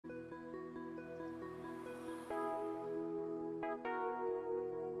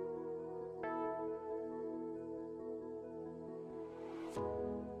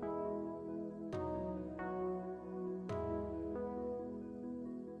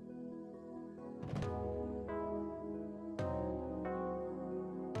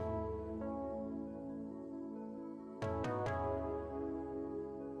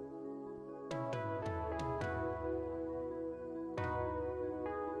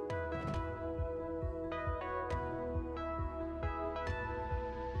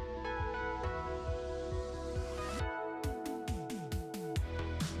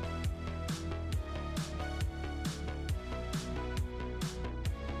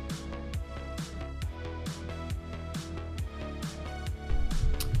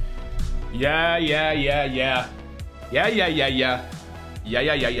Yeah.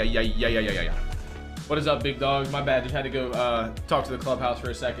 What is up, big dog? My bad, just had to go talk to the clubhouse for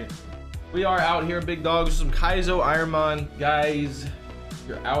a second. We are out here, big dogs. Some Kaizo Ironmon guys.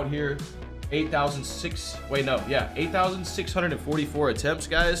 You're out here. 8,644 attempts,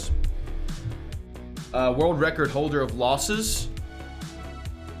 guys. World record holder of losses.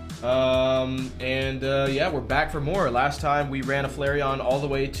 Yeah, we're back for more. Last time we ran a Flareon all the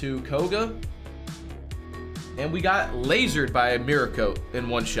way to Koga, and we got lasered by a Miracoat in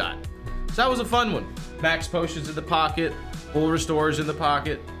one shot. So that was a fun one. Max potions in the pocket, full restores in the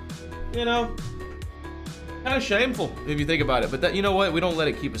pocket. You know, kind of shameful if you think about it. But that, you know what? We don't let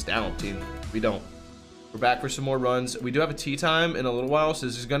it keep us down, team. We don't. We're back for some more runs. We do have a tea time in a little while, so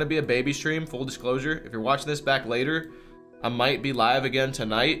this is going to be a baby stream, full disclosure. If you're watching this back later, I might be live again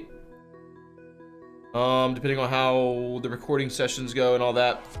tonight. Depending on how the recording sessions go and all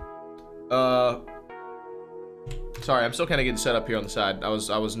that. Sorry, I'm still kind of getting set up here on the side. I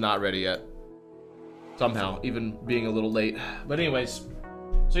was not ready yet. Somehow, even being a little late. But anyways,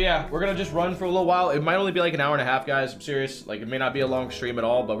 so yeah, we're gonna just run for a little while. It might only be like an hour and a half, guys. I'm serious. Like, it may not be a long stream at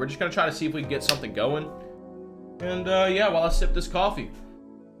all, but we're just gonna try to see if we can get something going. And yeah, while I sip this coffee.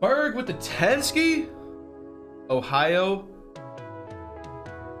 Berg with the Tensky. Ohio.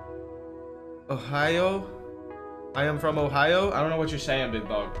 I am from Ohio. I don't know what you're saying, big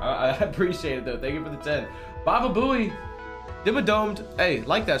dog. I appreciate it though. Thank you for the 10. Baba Booey. Dimmadomed. Hey,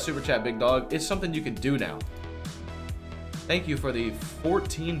 like that super chat, big dog. It's something you can do now. Thank you for the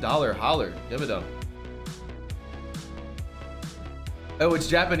 $14 holler, Dimmadome. Oh, it's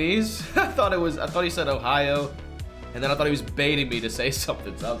Japanese? I thought he said Ohio, and then I thought he was baiting me to say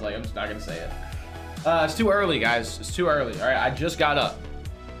something, so I was like, I'm just not gonna say it. It's too early, guys. It's too early. All right, I just got up.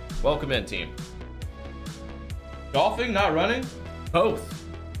 Welcome in, team. Golfing, not running? Both.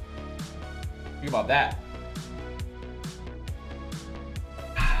 Think about that.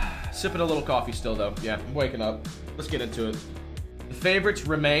 Sipping a little coffee still, though. Yeah, I'm waking up. Let's get into it. The favorites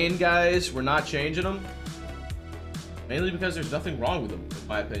remain, guys. We're not changing them. Mainly because there's nothing wrong with them, in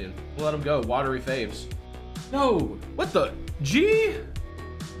my opinion. We'll let them go. Watery faves. No. What the? G?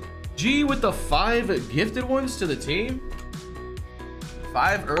 G with the 5 gifted ones to the team?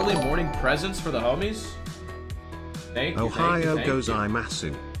 5 early morning presents for the homies? Thank you. Ohio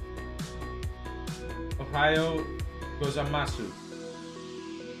gozaimasu. Ohio gozaimasu.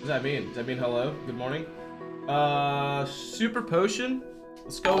 What does that mean? Does that mean hello? Good morning? Super potion.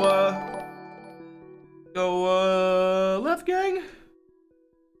 Let's go, left gang.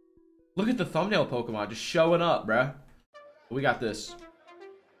 Look at the thumbnail Pokemon just showing up, bruh. We got this.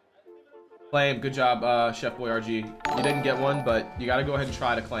 Claim. Good job, Chef Boy RG. You didn't get one, but you gotta go ahead and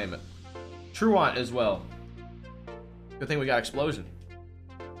try to claim it. Truant as well. Good thing we got Explosion.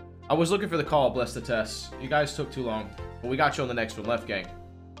 I was looking for the call, bless the test. You guys took too long. But we got you on the next one, left gang.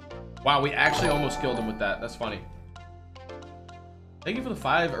 Wow, we actually almost killed him with that. That's funny. Thank you for the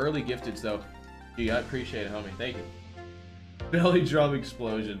 5 early gifteds, though. I appreciate it, homie. Thank you. Belly drum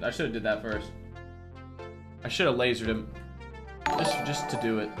explosion. I should have did that first. I should have lasered him. Just to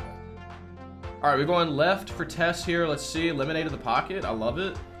do it. Alright, we're going left for Tess here. Let's see. Eliminated the pocket. I love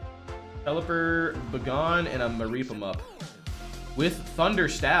it. Pelipper, Begone, and a Mareep'em up. With Thunder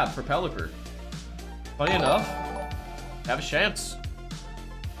Stab for Pelipper. Funny enough, have a chance.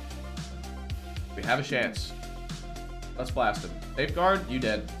 We have a chance. Let's blast him. Safeguard, you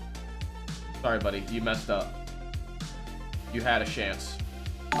dead. Sorry, buddy. You messed up. You had a chance.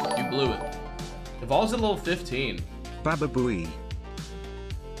 You blew it. Evolves at level 15. Baba Booey.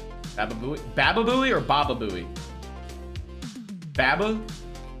 Baba Booey? Baba Booey or Baba Booey? Baba?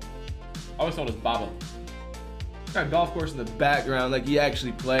 I always thought it was Baba. Got a golf course in the background like he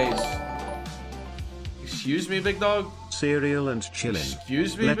actually plays. Excuse me, big dog? Cereal and chillin'.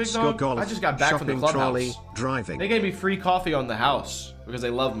 Excuse me, Let's big dog? go golf, I just got back from the clubhouse. Trolley, driving. They gave me free coffee on the house because they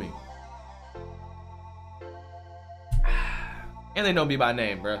love me. And they know me by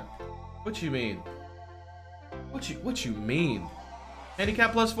name, bruh. What you mean? What you mean?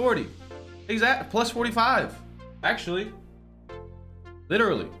 Handicap plus 40. Exact plus 45. Actually.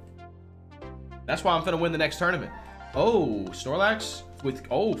 Literally. That's why I'm finna win the next tournament. Oh, Snorlax with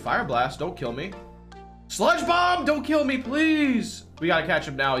Fire Blast. Don't kill me. Sludge Bomb! Don't kill me, please! We gotta catch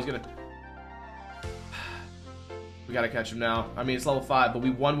him now. He's gonna... We gotta catch him now. I mean, it's level 5, but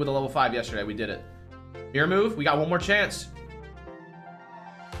we won with a level 5 yesterday. We did it. Mirror move. We got one more chance.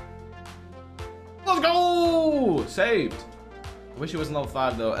 Let's go! Saved. I wish it wasn't level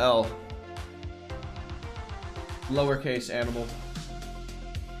 5, though. L. Lowercase animal.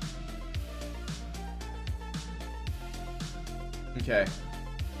 Okay.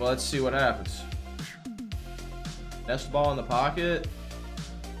 Well, let's see what happens. Nest ball in the pocket.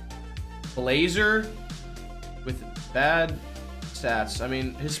 Blazer with bad stats. I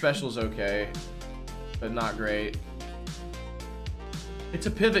mean, his special's okay, but not great. It's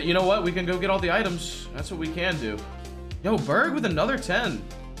a pivot. You know what? We can go get all the items. That's what we can do. Yo, Berg with another 10.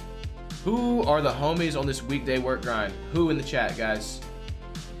 Who are the homies on this weekday work grind? Who in the chat, guys?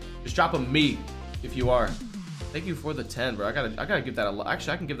 Just drop a me if you are. Thank you for the 10, bro. I gotta give that a.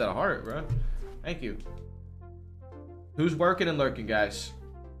 Actually, I can give that a heart, bro. Thank you. Who's working and lurking, guys?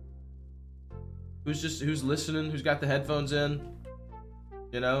 Who's listening? Who's got the headphones in?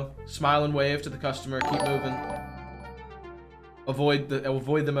 You know, smile and wave to the customer. Keep moving. Avoid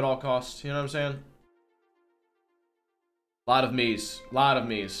them at all costs. You know what I'm saying? A lot of me's. A lot of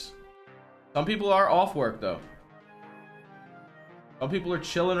me's. Some people are off work though. Some people are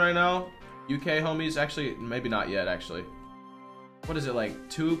chilling right now. UK homies, actually, maybe not yet. Actually, what is it like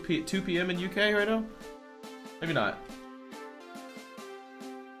 2 p.m. in UK right now? Maybe not.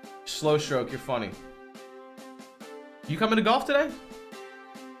 Slow stroke, you're funny. You coming to golf today?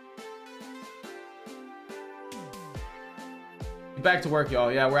 Back to work,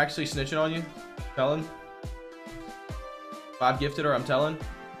 y'all. Yeah, we're actually snitching on you. Telling. 5 gifted, or I'm telling.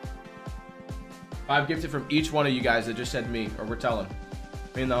 5 gifted from each one of you guys that just said me, or we're telling.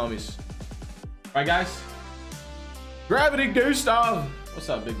 Me and the homies. Alright, guys. Gravity Gustav! What's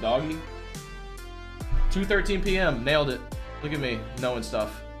up, big doggy? 2:13 p.m. Nailed it. Look at me, knowing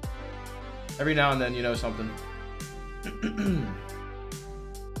stuff. Every now and then, you know something.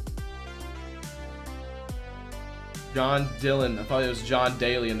 John Dillon. I thought it was John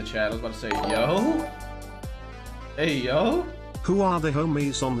Daly in the chat. I was about to say, yo? Hey, yo? Who are the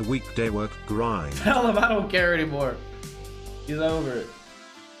homies on the weekday work grind? Tell him I don't care anymore. He's over it.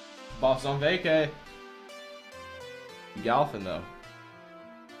 Boss on vacay. Golfing, though.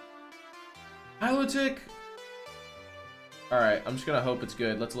 Hylotic. Alright, I'm just gonna hope it's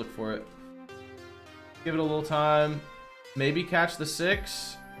good. Let's look for it. Give it a little time. Maybe catch the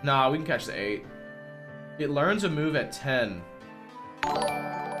 6. Nah, we can catch the 8. It learns a move at 10.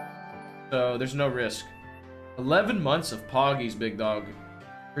 So there's no risk. 11 months of Poggies, big dog.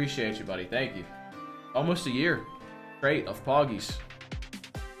 Appreciate you, buddy. Thank you. Almost a year straight of Poggies.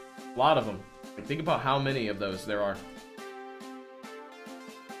 A lot of them. Like, think about how many of those there are.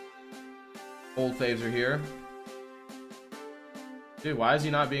 Old faves are here. Dude, why is he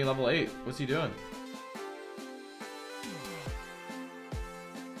not being level 8? What's he doing?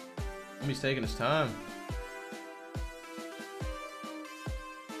 He's taking his time.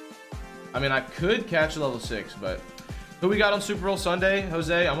 I mean, I could catch level 6, but who we got on Super Bowl Sunday?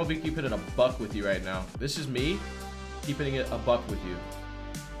 Jose, I'm gonna be keeping it a buck with you right now. This is me keeping it a buck with you.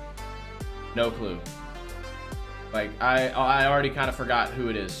 No clue. Like, I already kind of forgot who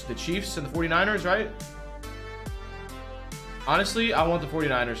it is. The Chiefs and the 49ers, right? Honestly, I want the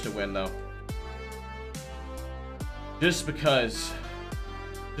 49ers to win, though. Just because.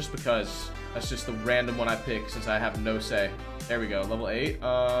 Just because. That's just the random one I pick since I have no say. There we go. Level 8.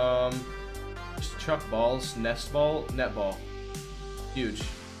 Just chuck balls. Nest ball. Net ball. Huge.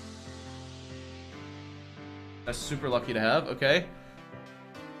 That's super lucky to have. Okay.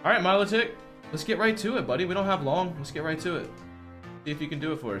 Alright, Milotic. Let's get right to it, buddy. We don't have long. Let's get right to it. See if you can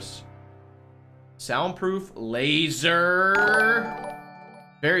do it for us. Soundproof laser.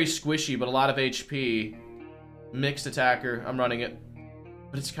 Very squishy, but a lot of HP. Mixed attacker. I'm running it.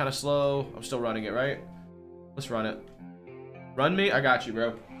 But it's kind of slow. I'm still running it, right? Let's run it. Run me? I got you,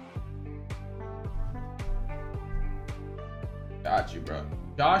 bro. Got you, bro.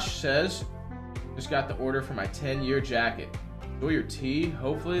 Josh says, just got the order for my 10-year jacket. Enjoy your tea.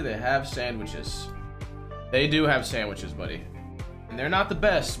 Hopefully they have sandwiches. They do have sandwiches, buddy. And they're not the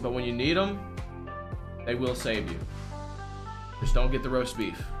best, but when you need them, they will save you. Just don't get the roast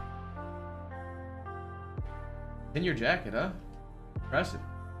beef. 10-year jacket, huh? Impressive.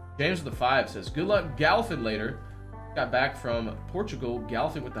 James with the 5 says, good luck golfing later. Got back from Portugal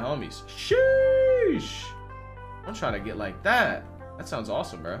golfing with the homies. Sheesh. I'm trying to get like that. That sounds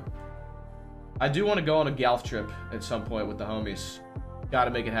awesome, bro. I do want to go on a golf trip at some point with the homies. Got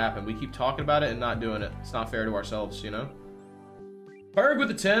to make it happen. We keep talking about it and not doing it. It's not fair to ourselves, you know? Berg with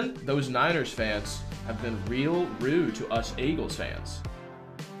the 10. Those Niners fans have been real rude to us Eagles fans.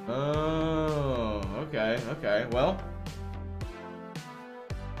 Oh, okay, okay. Well,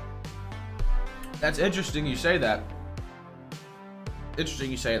 that's interesting you say that.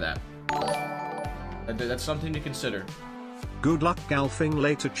 Interesting you say that. That's something to consider. Good luck golfing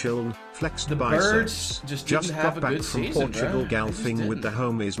later, chillin'. Flex the Birds biceps. just didn't have a got good back from season, Portugal bro. golfing with the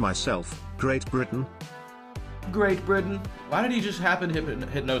homies myself. Great Britain. Great Britain. Why did he just happen to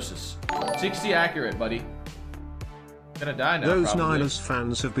hypnosis? 60 accurate, buddy. Gonna die now. Those probably. Niners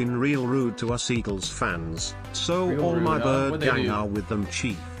fans have been real rude to us Eagles fans. So Real all rude, my huh? bird What'd they gang do? are with them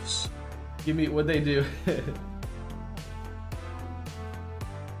Chiefs. Give me what they do.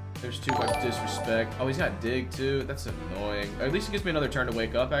 There's too much disrespect. Oh, he's got dig too. That's annoying. At least it gives me another turn to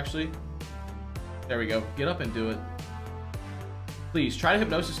wake up, actually. There we go. Get up and do it. Please, try to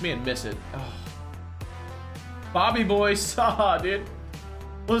hypnosis me and miss it. Oh. Bobby boy, saw, dude.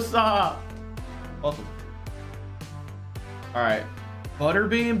 What's up? Welcome. Alright.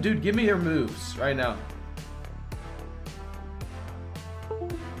 Butterbeam? Dude, give me your moves right now.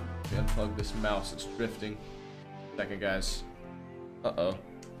 Unplug this mouse. It's drifting. Second, guys. Uh-oh.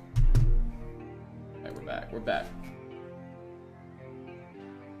 Alright, we're back. We're back.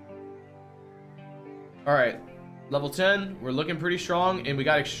 Alright. Level 10. We're looking pretty strong, and we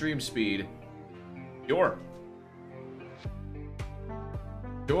got extreme speed. Sure.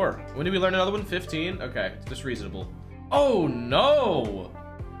 Sure. When did we learn another one? 15? Okay. It's just reasonable. Oh, no!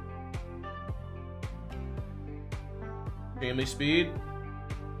 Extremely speed.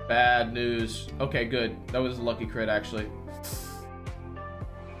 Bad news. Okay, good. That was a lucky crit, actually.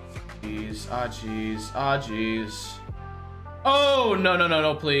 Jeez. Ah, jeez. Ah, jeez. Oh, no, no, no,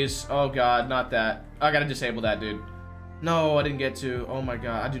 no, please. Oh, God, not that. I gotta disable that, dude. No, I didn't get to. Oh, my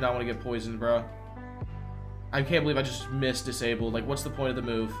God. I do not want to get poisoned, bro. I can't believe I just missed disabled. Like, what's the point of the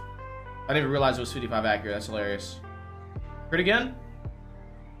move? I didn't even realize it was 55 accurate. That's hilarious. Crit again?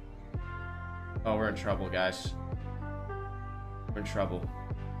 Oh, we're in trouble, guys. We're in trouble.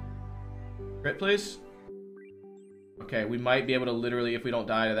 Crit, please. Okay, we might be able to literally, if we don't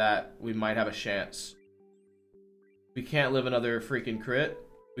die to that, we might have a chance. We can't live another freaking crit.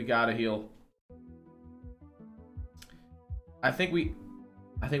 We gotta heal. I think we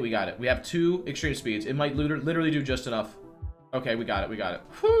got it. We have 2 extreme speeds. It might literally do just enough. Okay, we got it. We got it.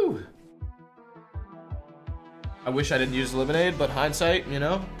 Whew. I wish I didn't use Lemonade, but hindsight, you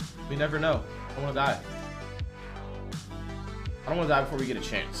know, we never know. I don't want to die. I don't want to die before we get a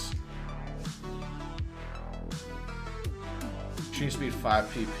chance. Extreme speed 5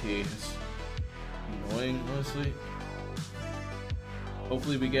 PP. It's annoying, honestly.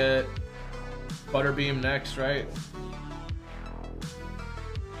 Hopefully we get Butterbeam next, right?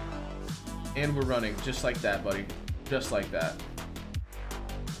 And we're running just like that, buddy. Just like that.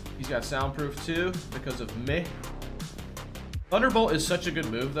 He's got soundproof too because of me. Thunderbolt is such a good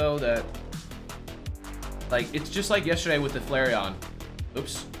move though that, like, it's just like yesterday with the Flareon.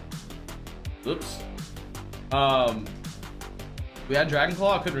 Oops. Oops. We had Dragon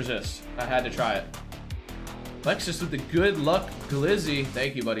Claw. I couldn't resist. I had to try it. Lexus with the good luck glizzy.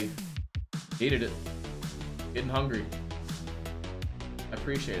 Thank you, buddy. Needed it. Getting hungry. I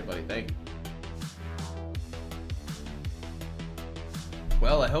appreciate it, buddy. Thank you.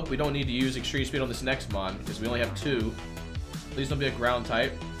 Well, I hope we don't need to use extreme speed on this next mon, because we only have 2. Please don't be a ground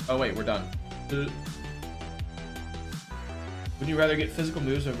type. Oh wait, we're done. Would you rather get physical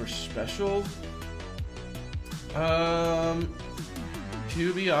moves over special? To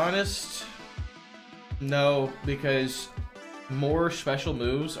be honest, no, because more special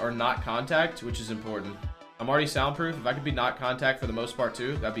moves are not contact, which is important. I'm already soundproof. If I could be not contact for the most part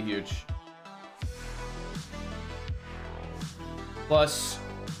too, that'd be huge. Plus,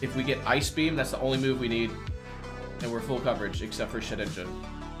 if we get Ice Beam, that's the only move we need. And we're full coverage, except for Shedinja.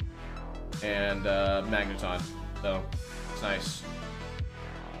 And Magneton. So, it's nice.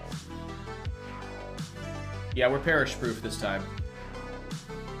 Yeah, we're Perish Proof this time.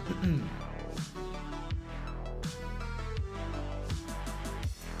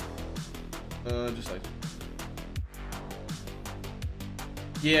 Just like...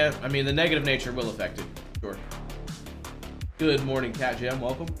 Yeah, I mean, the negative nature will affect it. Sure. Good morning, Cat Jam.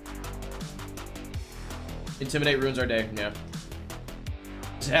 Welcome. Intimidate ruins our day. Yeah.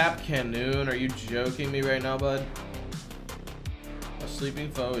 Zap Canoon. Are you joking me right now, bud? A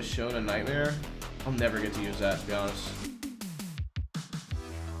sleeping foe is shown a nightmare. I'll never get to use that, to be honest.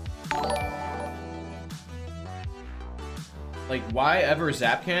 Like, why ever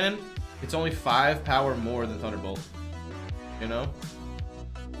Zap Cannon? It's only 5 power more than Thunderbolt. You know?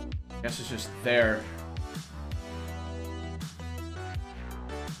 I guess it's just there.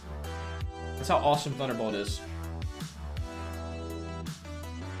 That's how awesome Thunderbolt is.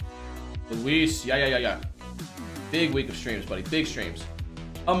 Luis, yeah. Big week of streams, buddy. Big streams.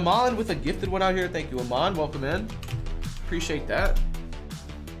 Amon with a gifted one out here. Thank you, Amon. Welcome in. Appreciate that.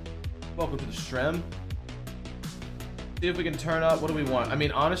 Welcome to the stream. See if we can turn up. What do we want? I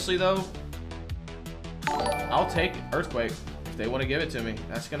mean, honestly, though, I'll take Earthquake if they want to give it to me.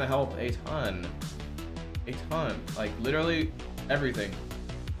 That's going to help a ton. A ton. Like, literally everything.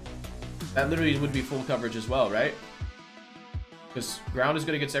 That literally would be full coverage as well, right? Because ground is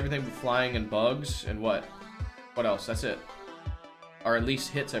good against everything but flying and bugs. And what? What else? That's it. Or at least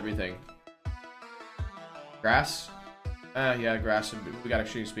hits everything. Grass? Yeah, grass. We got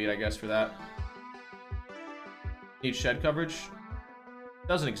extreme speed, I guess, for that. Need shed coverage?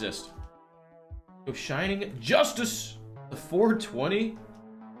 Doesn't exist. Go Shining Justice! The 420?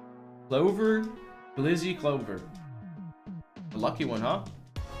 Clover? Blizzy Clover. A lucky one, huh?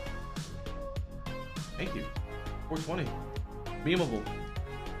 Thank you. 420. Memeable.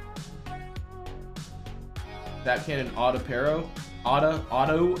 That cannon auto para?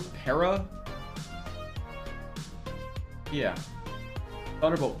 Yeah.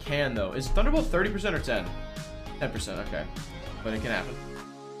 Thunderbolt can though. Is Thunderbolt 30% or 10? 10%, okay. But it can happen.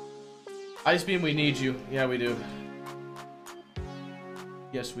 Ice Beam, we need you. Yeah, we do.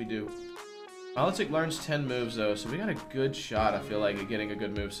 Yes, we do. Politic learns 10 moves though, so we got a good shot, I feel like, at getting a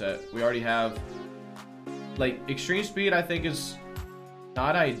good move set. We already have, like, extreme speed I think is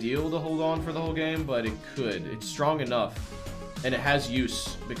not ideal to hold on for the whole game, but it could. It's strong enough, and it has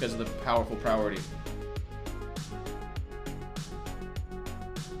use because of the powerful priority.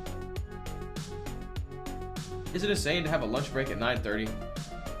 Is it insane to have a lunch break at 9:30?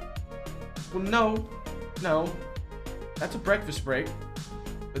 Well, no. That's a breakfast break.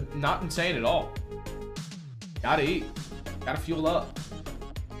 But not insane at all. Gotta eat. Gotta fuel up.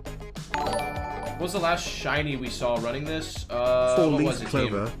 What was the last shiny we saw running this? What was it,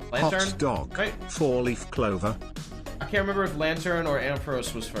 clover, Lantern? hot dog, right? 4-leaf clover. I can't remember if Lantern or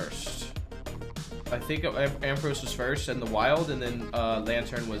Ampharos was first. I think Ampharos was first in the wild, and then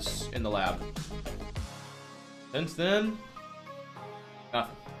Lantern was in the lab. Since then,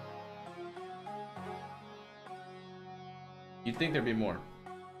 nothing. You'd think there'd be more.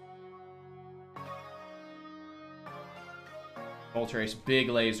 Moltres, big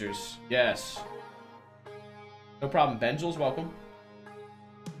lasers. Yes. No problem. Benjels, welcome.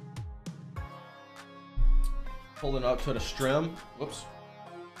 Pulling up to the strim. Whoops.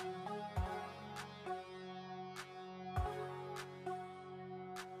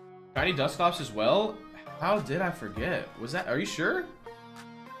 Shiny Dusclops as well? How did I forget? Was that... Are you sure?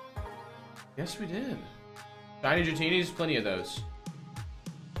 Yes, we did. Shiny Dratinis, plenty of those.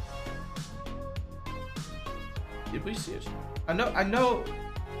 Did we see it? I know.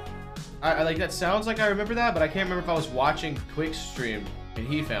 I like that sounds like I remember that, but I can't remember if I was watching Quick's stream and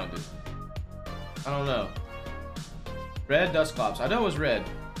he found it. I don't know. Red Dusclops. I know it was red.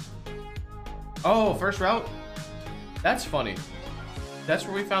 Oh, first route? That's funny. That's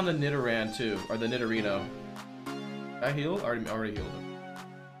where we found the Nidoran too, or the Nidorino. Did I heal? Already healed him.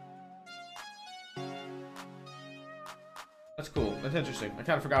 That's cool. That's interesting. I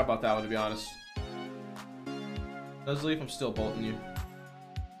kind of forgot about that one, to be honest. Nuzleaf, I'm still bolting you.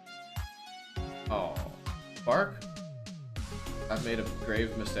 Oh. Bark? I've made a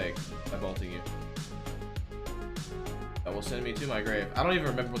grave mistake by bolting you. That will send me to my grave. I don't even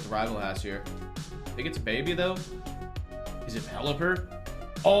remember what the rival has here. I think it's a baby, though. Is it Pelipper?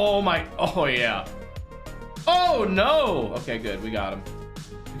 Oh my... Oh, yeah. Oh, no! Okay, good. We got him.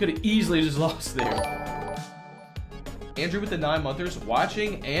 We could have easily just lost there. Andrew with the 9-monthers,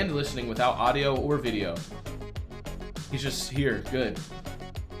 watching and listening without audio or video. He's just here. Good.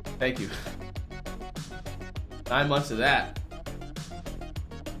 Thank you. 9 months of that.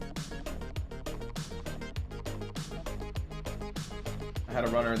 I had a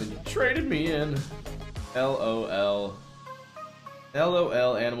runner and then you traded me in. LOL.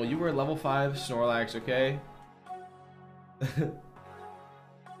 LOL, animal. You were a level 5 Snorlax, okay?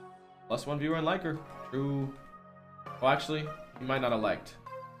 +1 viewer and liker. True. Well, actually, you might not have liked.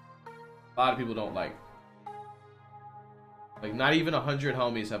 A lot of people don't like. Like, not even 100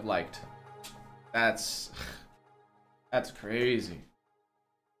 homies have liked. That's crazy.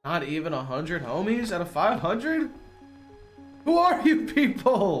 Not even 100 homies out of 500? Who are you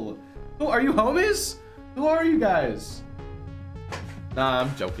people? Who are you, homies? Who are you guys? Nah,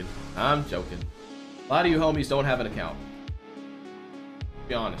 I'm joking. I'm joking. A lot of you homies don't have an account.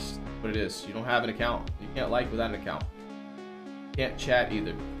 Be honest. What it is. You don't have an account. You can't like without an account. You can't chat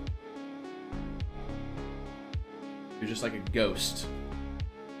either. You're just like a ghost.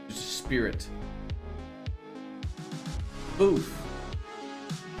 Just a spirit. Oof.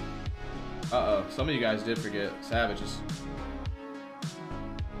 Uh-oh. Some of you guys did forget. Savages.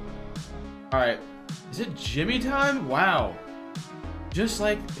 Alright. Is it Jimmy time? Wow. Just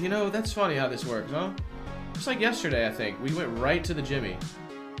like, you know, that's funny how this works, huh? Just like yesterday, I think. We went right to the Jimmy.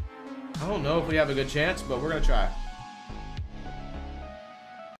 I don't know if we have a good chance, but we're gonna try.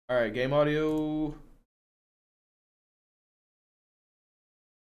 Alright, game audio.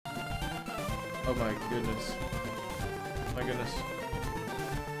 Oh my goodness. Oh my goodness.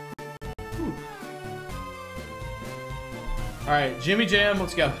 Whew. All right, Jimmy Jam,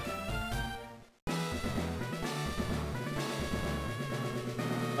 let's go.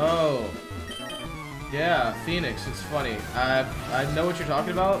 Oh. Yeah, Phoenix, it's funny. I know what you're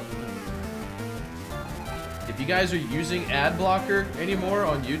talking about. If you guys are using ad blocker anymore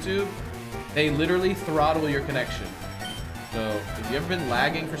on YouTube, they literally throttle your connection. So if you've ever been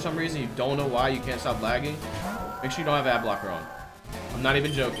lagging for some reason, you don't know why you can't stop lagging, make sure you don't have ad blocker on. I'm not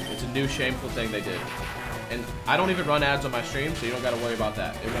even joking. It's a new shameful thing they did. And I don't even run ads on my stream, so you don't gotta worry about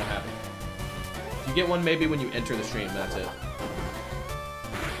that. It won't happen. You get one maybe when you enter the stream, that's it.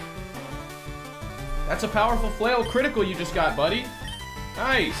 That's a powerful flail critical you just got, buddy.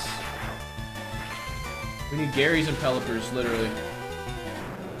 Nice. We need Gary's and Pelipper's, literally.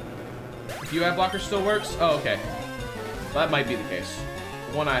 If you ad blocker still works? Oh, okay. Well, that might be the case.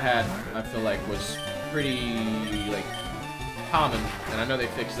 The one I had, I feel like, was pretty, like, common, and I know they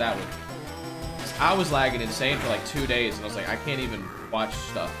fixed that one. I was lagging insane for like 2 days, and I was like, I can't even watch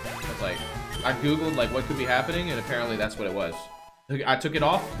stuff. I was like, I googled like what could be happening, and apparently that's what it was. I took it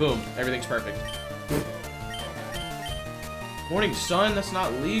off, boom, everything's perfect. Morning sun, that's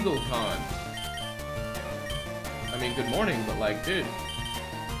not legal, Con. I mean, good morning, but like, dude.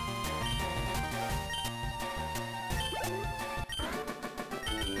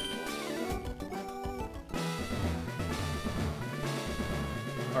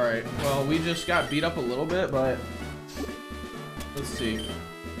 Alright, well, we just got beat up a little bit, but let's see.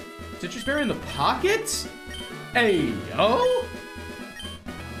 Citrus Berry in the pocket? Hey, yo!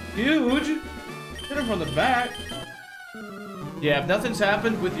 Huge! Hit him from the back. Yeah, if nothing's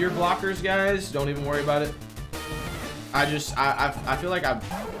happened with your blockers, guys, don't even worry about it. I feel like I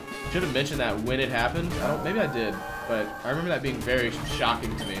should have mentioned that when it happened. Maybe I did, but I remember that being very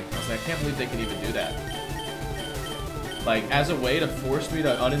shocking to me. I was like, I can't believe they can even do that. Like, as a way to force me to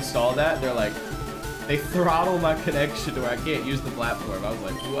uninstall that, they're like, they throttle my connection to where I can't use the platform. I was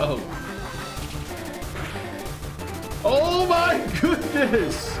like, whoa. Oh my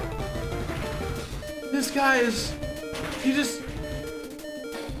goodness! This guy is, he just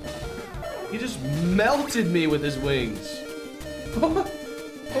melted me with his wings. What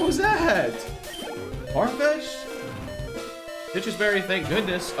was that? Farfetch? Citrus Berry, thank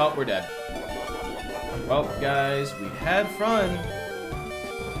goodness. Oh, we're dead. Well, guys, we had fun.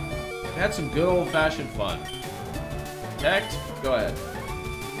 We had some good old-fashioned fun. Protect, go ahead.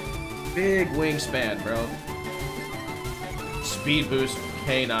 Big wingspan, bro. Speed boost,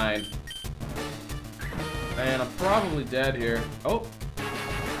 K9. And I'm probably dead here. Oh,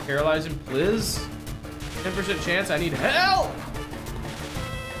 paralyzing, please. 10% chance, I need help.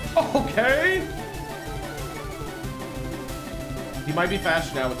 Okay. He might be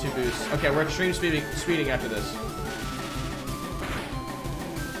faster now with 2 boosts. Okay, we're extreme speeding after this.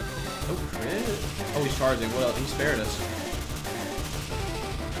 Oh, crit. Oh, he's charging. Well, he spared us.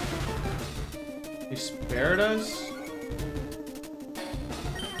 He spared us?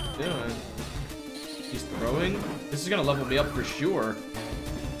 What are you doing? He's throwing? This is gonna level me up for sure.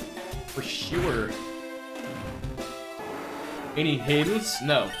 For sure. Any heals?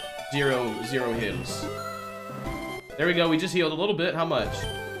 No. Zero heals. There we go, we just healed a little bit. How much?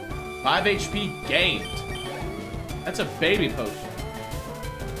 5 HP gained. That's a baby potion.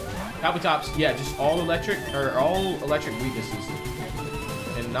 Tops, yeah, just all electric weaknesses.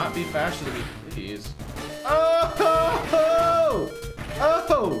 And not be faster than me, please. Oh!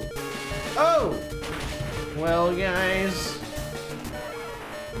 Oh! Oh! Well, guys.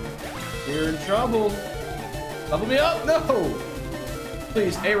 We're in trouble. Level me up! No!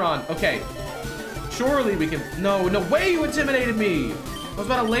 Please, Aaron. Okay. Surely we can. No way you intimidated me. I was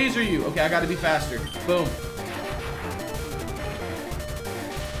about to laser you. Okay, I gotta be faster. Boom.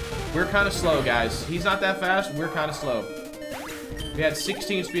 We're kind of slow, guys. He's not that fast. We're kind of slow. We had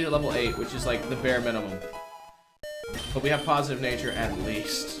 16 speed at level 8, which is like the bare minimum. But we have positive nature at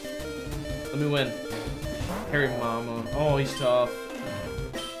least. Let me win. Harry Mama. Oh, he's tough.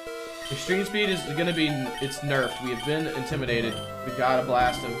 Extreme speed is gonna be, it's nerfed. We have been intimidated. We gotta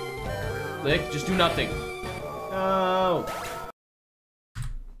blast him. Lick, just do nothing. No.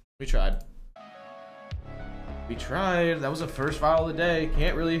 We tried. We tried. That was the first file of the day.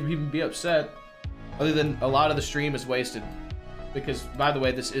 Can't really even be upset. Other than a lot of the stream is wasted. Because, by the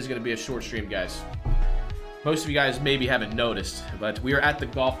way, this is gonna be a short stream, guys. Most of you guys maybe haven't noticed, but we are at the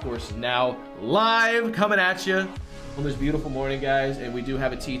golf course now, live, coming at you on this beautiful morning, guys, and we do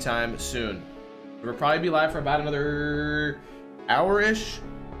have a tea time soon. We'll probably be live for about another hour-ish,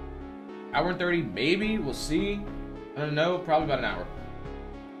 hour and 30, maybe, we'll see. I don't know, probably about an hour.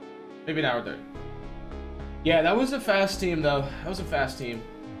 Maybe an hour 30. Yeah, that was a fast team, though. That was a fast team.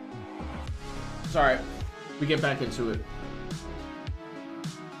 Sorry. We get back into it.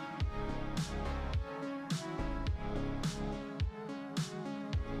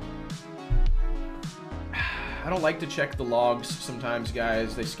 I don't like to check the logs sometimes,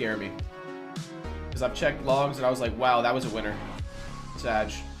 guys. They scare me. Because I've checked logs and I was like, wow, that was a winner.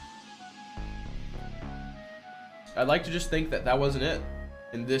 Sag. I'd like to just think that that wasn't it.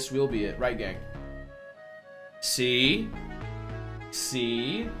 And this will be it. Right, gang? See?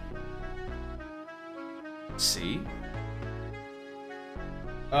 See? See?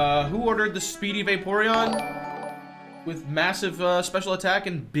 Who ordered the Speedy Vaporeon? With massive special attack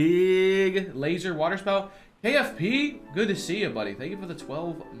and big laser water spout? KFP? Good to see you, buddy. Thank you for the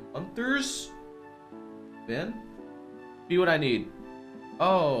 12 monthers. Ben? Be what I need.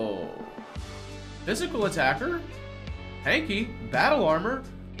 Oh. Physical attacker? Hanky? Battle armor?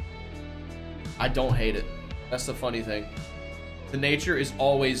 I don't hate it. That's the funny thing. The nature is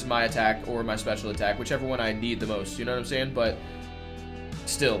always my attack or my special attack, whichever one I need the most, you know what I'm saying? But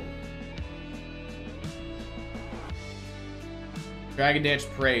still. Dragon Dance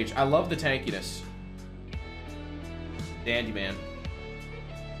Prage. I love the tankiness. Dandy man.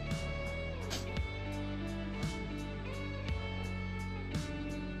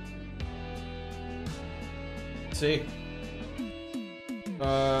 Let's see.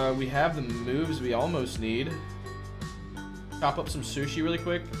 We have the moves we almost need. Chop up some sushi really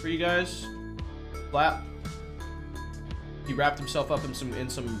quick for you guys. Flap. He wrapped himself up in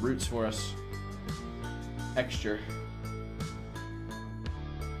some roots for us. Texture.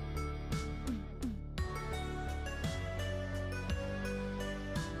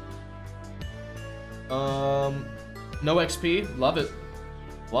 No XP. Love it.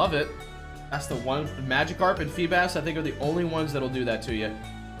 Love it. That's the one. Magikarp and Feebas, I think, are the only ones that'll do that to you.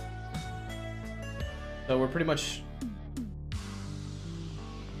 So we're pretty much,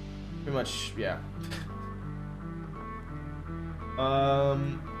 yeah.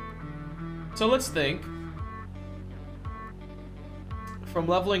 So let's think. From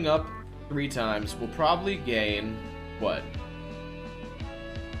leveling up 3 times, we'll probably gain, what?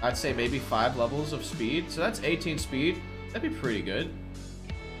 I'd say maybe 5 levels of speed. So that's 18 speed. That'd be pretty good.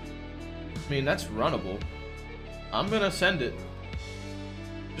 I mean, that's runnable. I'm gonna send it.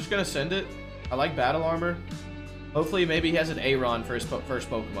 Just gonna send it. I like battle armor. Hopefully, maybe he has an Aron for his first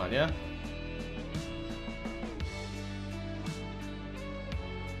Pokemon, yeah?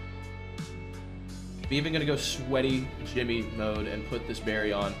 I'm even gonna go sweaty Jimmy mode and put this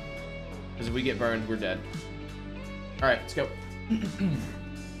berry on. Because if we get burned, we're dead. Alright, let's go.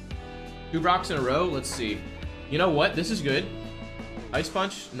 2 rocks in a row. Let's see. You know what? This is good. Ice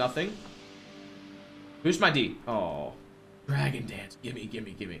Punch. Nothing. Who's my D? Oh. Dragon Dance. Gimme,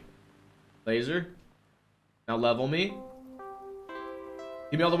 gimme, gimme. Laser. Now level me.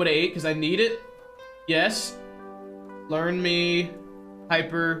 Give me all the way to 8 because I need it. Yes. Learn me.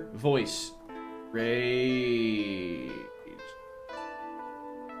 Hyper Voice. Rage.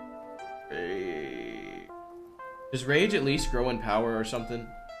 Rage. Does Rage at least grow in power or something?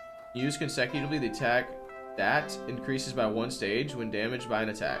 Use consecutively the attack that increases by 1 stage when damaged by an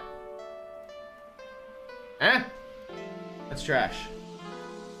attack. Eh? That's trash.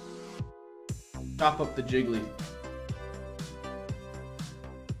 Chop up the Jiggly.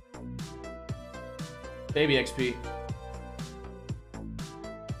 Baby XP.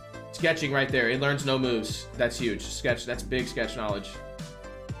 Sketching right there. It learns no moves. That's huge. Sketch. That's big sketch knowledge.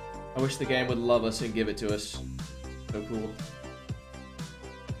 I wish the game would love us and give it to us. So cool.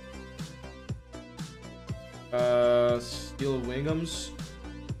 Steel of Wingums.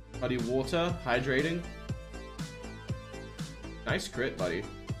 Muddy Water. Hydrating. Nice crit, buddy.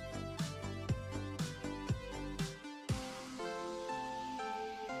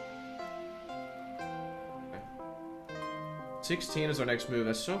 Okay. 16 is our next move.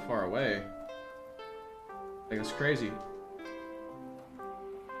 That's so far away. Like, that's crazy.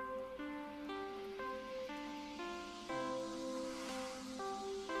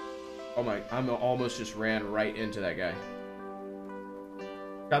 Oh my, I almost just ran right into that guy.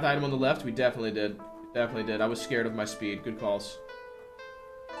 Got the item on the left? We definitely did. Definitely did. I was scared of my speed. Good calls.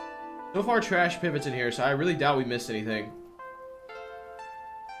 So far, trash pivots in here, so I really doubt we missed anything.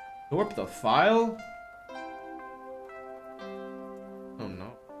 Thorpe the File? Oh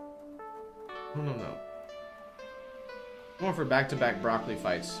no. Oh no, no. I'm going for back-to-back broccoli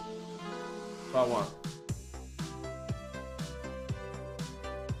fights. That's what I want.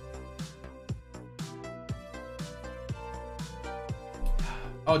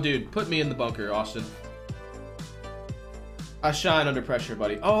 Oh, dude, put me in the bunker, Austin. I shine under pressure,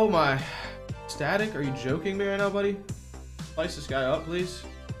 buddy. Oh, my. static? Are you joking me right now, buddy? Slice this guy up, please.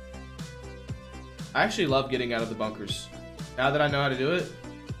 I actually love getting out of the bunkers. Now that I know how to do it.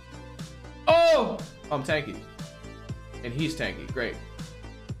 Oh! I'm tanky. And he's tanky. Great.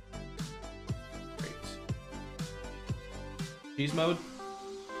 Great. Cheese mode?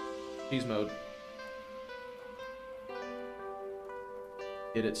 Cheese mode.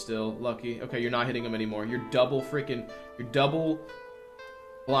 Hit it still. Lucky. Okay, you're not hitting him anymore. You're double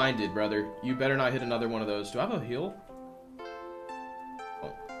blinded, brother. You better not hit another one of those. Do I have a heal?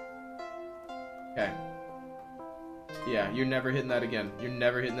 Oh. Okay. Yeah, you're never hitting that again. You're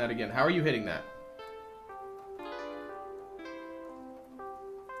never hitting that again. How are you hitting that?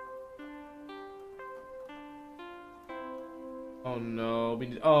 Oh no.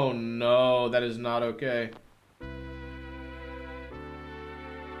 Oh no, that is not okay.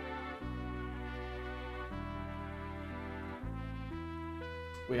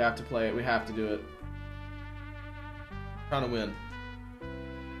 We have to play it. We have to do it. Trying to win.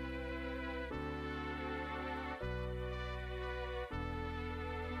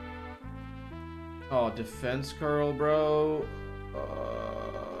 Oh, defense curl, bro.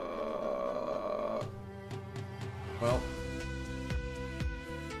 Well,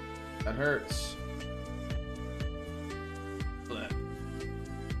 that hurts. Blech.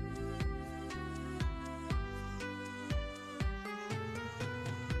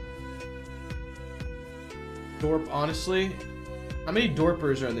 Dorp, honestly, how many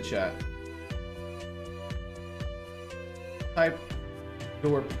dorpers are in the chat? Type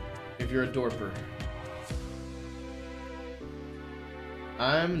dorp if you're a dorper.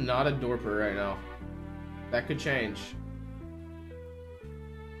 I'm not a dorper right now. That could change.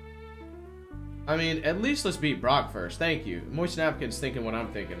 I mean, at least let's beat Brock first. Thank you. Moist Napkin's thinking what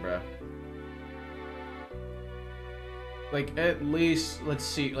I'm thinking, bro. Like, at least, let's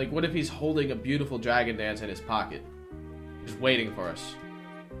see. Like, what if he's holding a beautiful Dragon Dance in his pocket? Just waiting for us.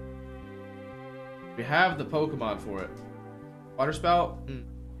 We have the Pokemon for it. Water Spout?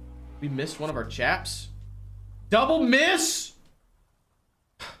 We missed one of our chaps? Double miss?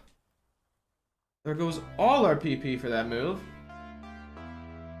 There goes all our PP for that move.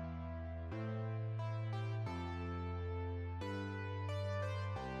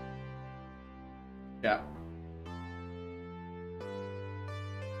 Yeah.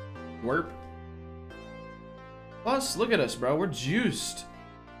 Warp. Plus, look at us, bro. We're juiced.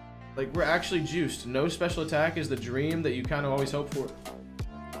 Like, we're actually juiced. No special attack is the dream that you kind of always hope for.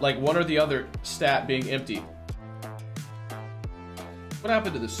 Like, one or the other stat being empty. What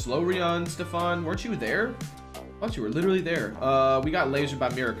happened to the Slowrion, Stefan? Weren't you there? I thought you were literally there. We got lasered by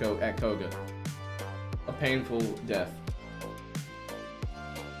Mirako at Koga. A painful death.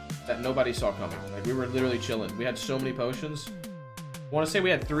 That nobody saw coming. Like, we were literally chilling. We had so many potions. I want to say we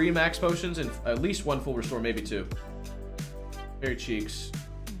had 3 max potions and at least 1 full restore, maybe 2. Very cheeks.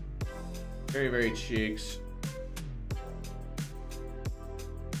 Very, very cheeks.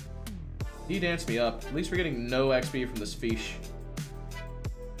 He danced me up. At least we're getting no XP from this fish.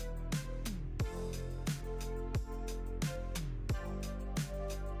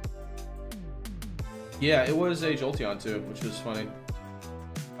 Yeah, it was a Jolteon too, which was funny.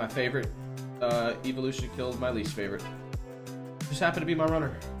 My favorite evolution killed my least favorite. Just happened to be my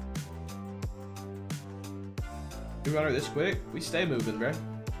runner. New runner this quick? We stay moving, bruh.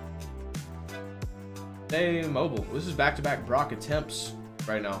 Stay mobile. This is back-to-back Brock attempts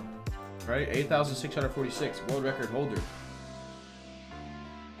right now. Right? 8,646. World record holder.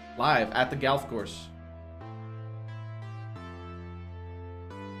 Live at the golf course.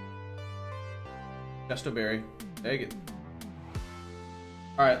 Gusto Berry. Take it.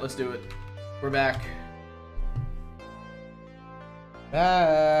 Alright, let's do it. We're back.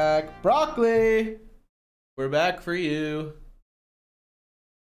 Back. Broccoli! We're back for you.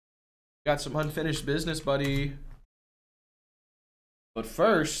 Got some unfinished business, buddy. But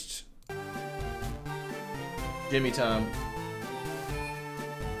first, Jimmy time.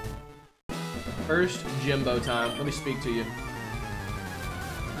 First, Jimbo time. Let me speak to you.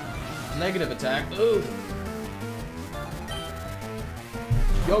 Negative attack. Ooh.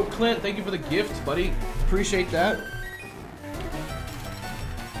 Yo, Clint, thank you for the gift, buddy. Appreciate that.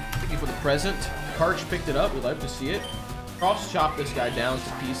 Thank you for the present. Karch picked it up. We'd love to see it. Cross chop this guy down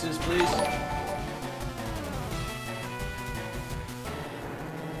to pieces, please.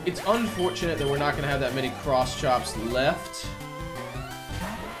 It's unfortunate that we're not going to have that many cross chops left.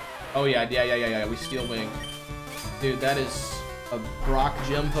 Oh, yeah. We steal wing. Dude, that is a Brock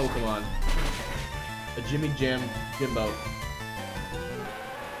Gem Pokemon. A Jimmy Jim Jimbo.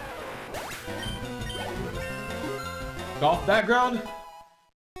 Golf background?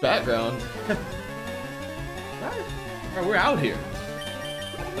 Background. Bro, we're out here.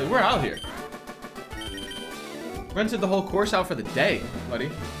 Like, we're out here. Rented the whole course out for the day, buddy.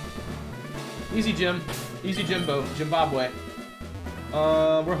 Easy gym. Easy Jimbo. Zimbabwe.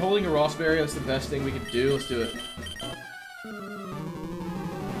 We're holding a Rossberry. That's the best thing we could do. Let's do it.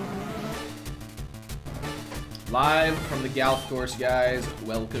 Live from the golf course, guys.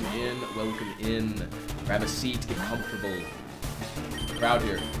 Welcome in. Welcome in. Grab a seat. Get comfortable. We're out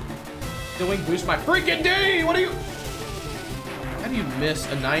here. Doing boost my freaking day. What are you? How do you miss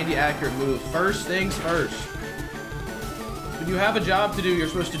a 90 accurate move? First things first. When you have a job to do, you're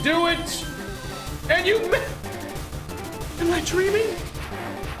supposed to do it. And you miss. Am I dreaming?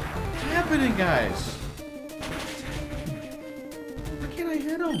 What's happening, guys? Why can't I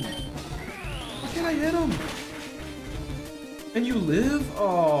hit him? Why can't I hit him? And you live?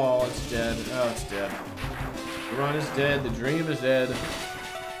 Oh, it's dead. Oh, it's dead. The run is dead. The dream is dead.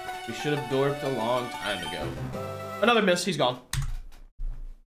 We should have dorked a long time ago. Another miss. He's gone.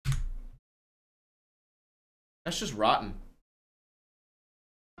 That's just rotten.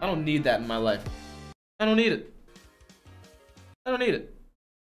 I don't need that in my life. I don't need it. I don't need it.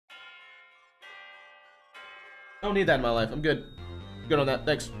 I don't need that in my life. I'm good. Good on that.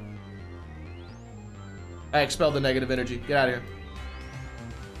 Thanks. I expelled the negative energy. Get out of here.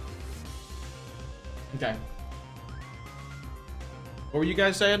 Okay. What were you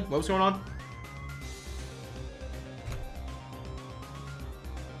guys saying? What was going on?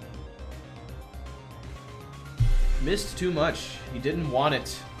 Missed too much. He didn't want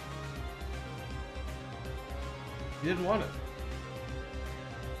it. He didn't want it.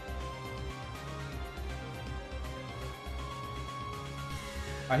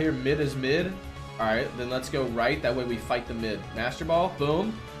 I hear mid is mid. Alright, then let's go right. That way we fight the mid. Master Ball.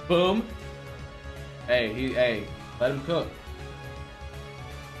 Boom. Boom. Hey, let him cook.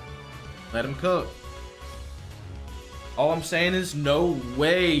 Let him cook. All I'm saying is no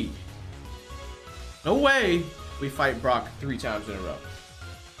way. No way we fight Brock 3 times in a row.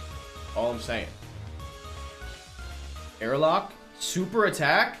 All I'm saying. Airlock. Super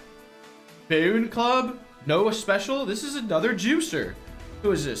attack. Boon Club. No special. This is another juicer.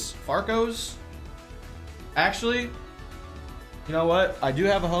 Who is this? Farco's? Actually, you know what? I do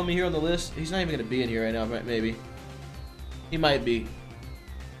have a homie here on the list. He's not even going to be in here right now, maybe. He might be.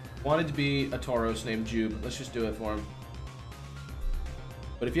 Wanted to be a Tauros named Jube. Let's just do it for him.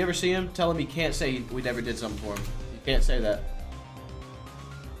 But if you ever see him, tell him he can't say we never did something for him. You can't say that.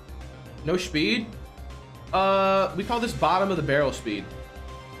 No speed? We call this bottom of the barrel speed.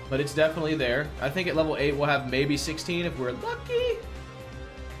 But it's definitely there. I think at level 8 we'll have maybe 16 if we're lucky.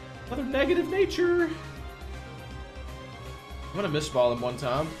 Another negative nature. I'm gonna misball him one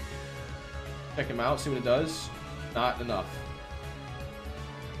time. Check him out, see what it does. Not enough.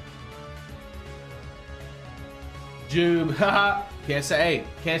 Jube, haha. Can't say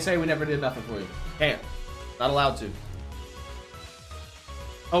we never did nothing for you. Can't. Not allowed to.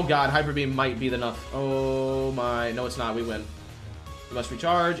 Oh god, Hyper Beam might be enough. Oh my, no it's not, we win. We must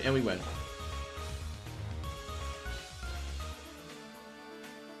recharge, and we win.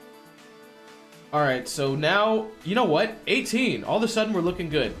 Alright, so now, you know what? 18. All of a sudden, we're looking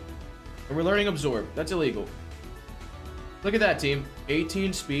good. And we're learning Absorb. That's illegal. Look at that, team.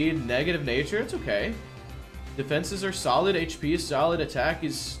 18 speed, negative nature. It's okay. Defenses are solid. HP is solid. Attack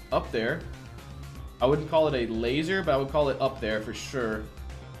is up there. I wouldn't call it a laser, but I would call it up there for sure.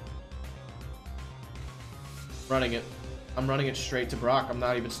 Running it. I'm running it straight to Brock. I'm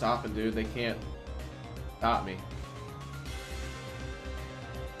not even stopping, dude. They can't stop me.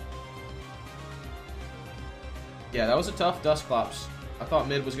 Yeah, that was a tough Dusclops. I thought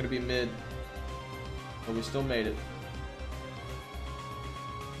mid was going to be mid, but we still made it.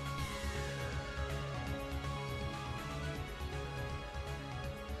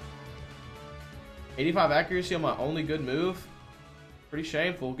 '85 accuracy on my only good move. Pretty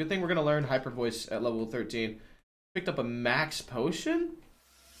shameful. Good thing we're going to learn Hyper Voice at level 13. Picked up a max potion?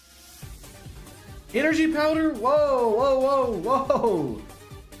 Energy powder? Whoa, whoa, whoa, whoa.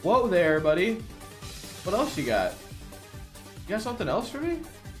 Whoa there, buddy. What else you got? You got something else for me?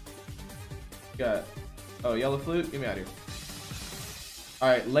 You got... Oh, yellow flute? Get me out of here.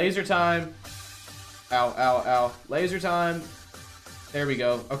 Alright, laser time. Ow, ow, ow. Laser time. There we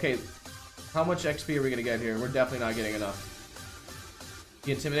go. Okay, how much XP are we gonna get here? We're definitely not getting enough.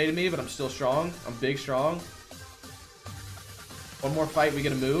 He intimidated me, but I'm still strong. I'm big strong. One more fight, we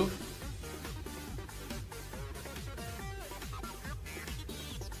get a move.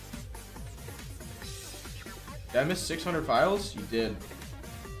 Did I miss 600 files? You did.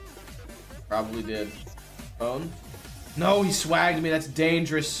 Probably did. Bone? No, he swagged me. That's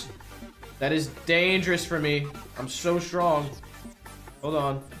dangerous. That is dangerous for me. I'm so strong. Hold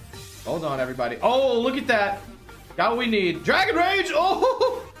on. Hold on, everybody. Oh, look at that. Got what we need. Dragon Rage.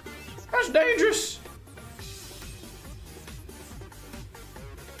 Oh, that's dangerous.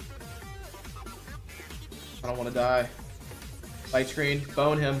 I don't want to die. Light screen.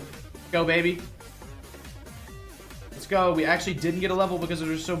 Bone him. Go, baby. Let's go. We actually didn't get a level because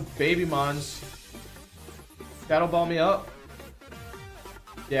there's so baby mons. Shadow Ball me up.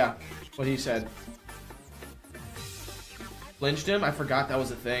 Yeah, what he said. Flinched him? I forgot that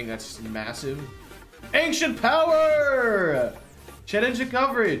was a thing. That's massive. Ancient Power! Shed engine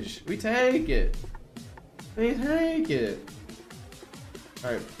coverage. We take it. We take it.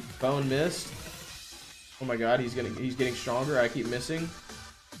 Alright, Bone missed. Oh my god, he's getting stronger. I keep missing.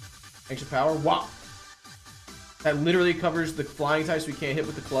 Ancient Power. Wow. That literally covers the flying types we can't hit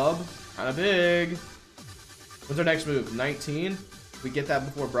with the club. Kinda big. What's our next move? 19? We get that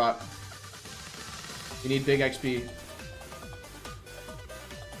before Brock. We need big XP.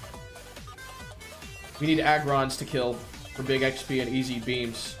 We need Agrons to kill for big XP and easy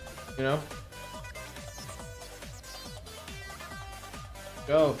beams. You know?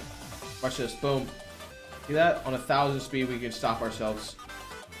 Go. Watch this. Boom. See that? On 1,000 speed, we can stop ourselves.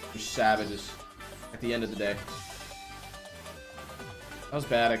 We're savages. At the end of the day. That was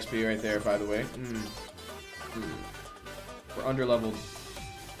bad XP right there, by the way. We're underleveled.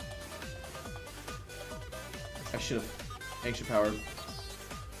 I should have ancient powered.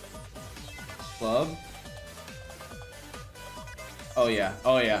 Club. Oh yeah.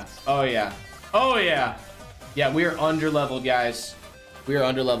 Oh yeah. Oh yeah. Oh yeah. Yeah, we are underleveled, guys. We are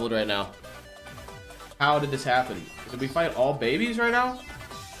underleveled right now. How did this happen? Did we fight all babies right now?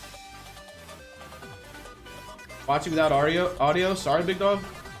 Watching without audio. Sorry, big dog.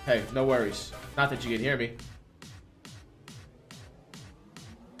 Hey, no worries. Not that you can hear me.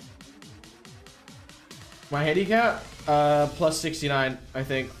 My handicap? Plus 69, I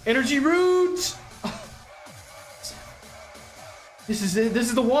think. Energy Roots! This is it. This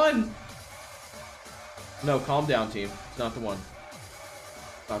is the one! No, calm down, team. It's not the one.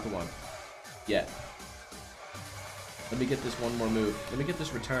 Not the one. Yet. Let me get this one more move. Let me get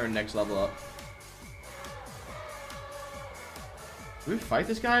this return next level up. Do we fight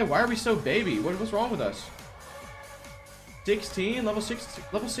this guy? Why are we so baby? What's wrong with us? 16? Level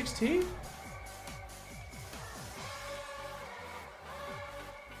 16?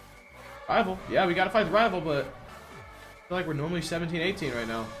 Rival. Yeah, we gotta fight the rival, but I feel like we're normally 17, 18 right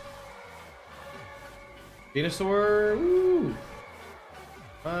now. Venusaur. Ooh.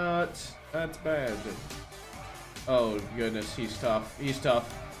 But that's bad. Oh goodness, he's tough. He's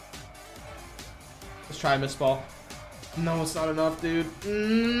tough. Let's try Miss Ball. No, it's not enough, dude.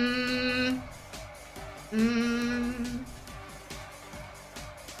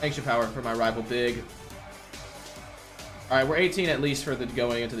 Ancient Power for my rival big. Alright, we're 18 at least for the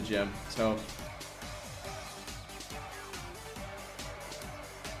going into the gym, so.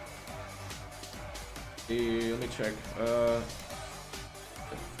 Let me check.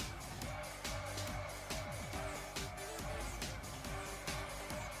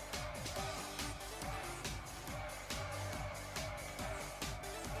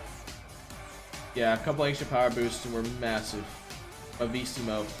 Yeah, a couple extra power boosts and we're massive.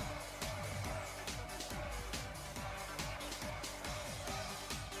 Bravissimo.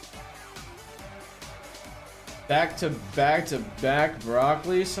 Back to back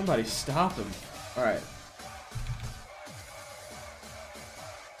broccoli. Somebody stop him. All right.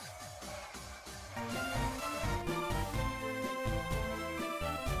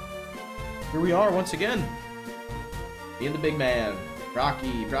 Here we are once again. Being the big man.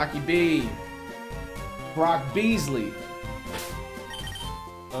 Brocky B. Brock Beasley.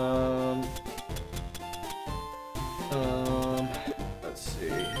 Let's see.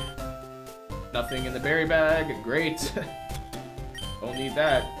 Nothing in the berry bag. Great. Don't need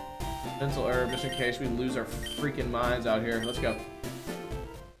that. Mental herb just in case we lose our freaking minds out here. Let's go.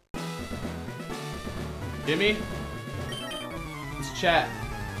 Jimmy? Let's chat.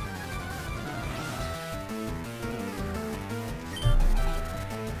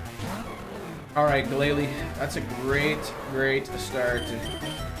 Alright, Galele. That's a great start.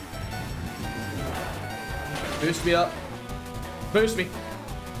 Boost me up. Boost me.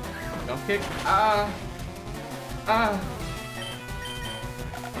 Jump kick.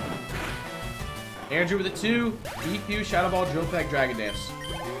 Andrew with a 2. EQ, Shadow Ball, Drill Peck, Dragon Dance.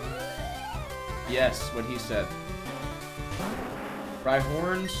 Yes, what he said.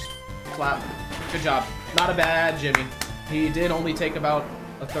 Rhyhorns. Clap. Good job. Not a bad Jimmy. He did only take about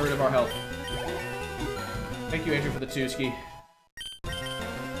a third of our health. Thank you, Andrew, for the 2 ski.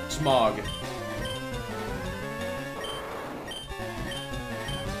 smog.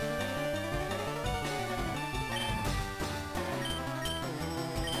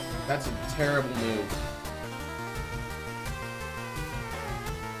 That's a terrible move.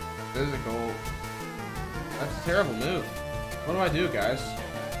 This is a goal. That's a terrible move. What do I do, guys?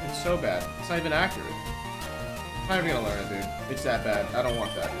 It's so bad. It's not even accurate. I'm not even gonna learn it, dude. It's that bad. I don't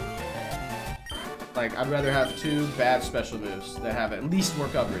want that. Like, I'd rather have 2 bad special moves that have at least more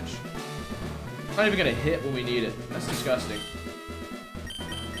coverage. I'm not even gonna hit when we need it. That's disgusting.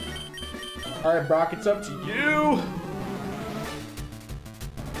 Alright, Brock, it's up to you!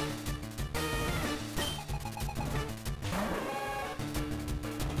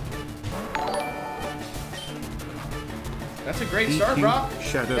 That's a great start, Brock.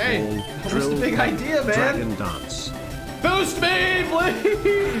 Shadow Hey, Ball, that was the big idea, man. Dragon Dance. Boost me,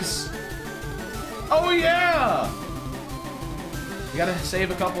 please! Oh, yeah! We gotta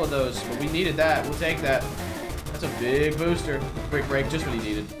save a couple of those, but we needed that. We'll take that. That's a big booster. Quick break, just what he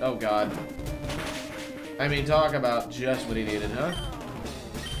needed. Oh, God. I mean, talk about just what he needed, huh?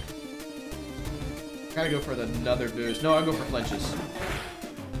 Gotta go for another boost. No, I'll go for flinches.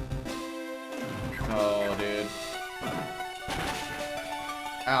 Oh, dude.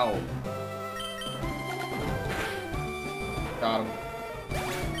 Ow. Got him.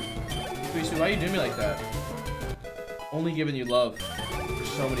 Sweet, why you do me like that? Only giving you love for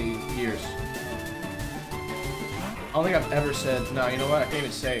so many years. I don't think I've ever said, no, you know what? I can't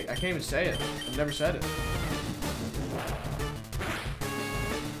even say it. I can't even say it. I've never said it.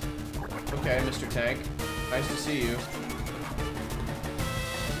 Okay, Mr. Tank. Nice to see you.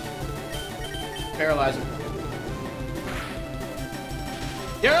 Paralyze him.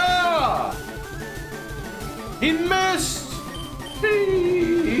 Yeah! He missed!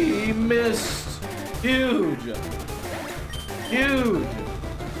 He missed! Huge! Huge!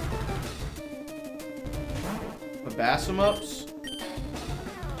 Bassum-ups.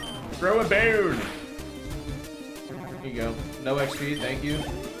 Throw a bone! Here you go. No XP, thank you.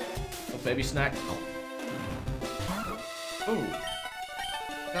 Oh, baby snack. Oh.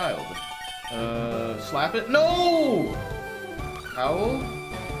 Child. Slap it? No! Owl?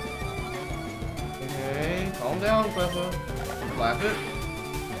 Okay, calm down, Cleffa. Slap it.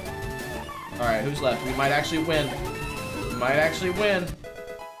 Alright, who's left? We might actually win. We might actually win.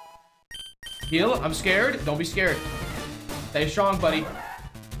 Heal. I'm scared. Don't be scared. Stay strong, buddy.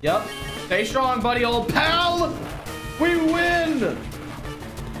 Yep. Stay strong, buddy, old pal. We win.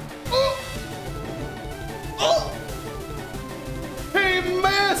 Oh. Oh. He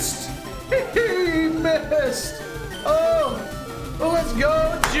missed. He missed. Oh. Well, let's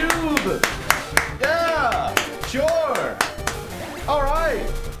go, Jube. Yeah. Sure. All right.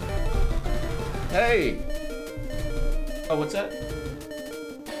 Hey. Oh, what's that?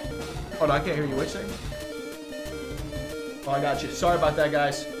 Oh, no, I can't hear you. What you saying? Oh, I got you. Sorry about that,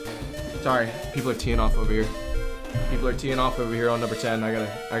 guys. Sorry. People are teeing off over here. People are teeing off over here on number 10. I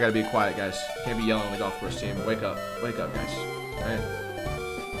gotta be quiet, guys. Can't be yelling on the golf course team. Wake up. Wake up, guys.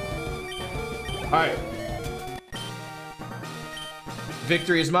 All right.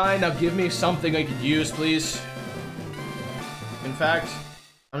 Victory is mine. Now give me something I could use, please. In fact,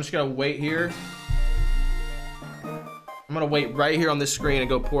 I'm just gonna wait here. I'm gonna wait right here on this screen and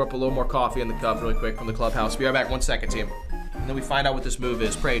go pour up a little more coffee in the cup really quick from the clubhouse. Be right back, 1 second, team. And then we find out what this move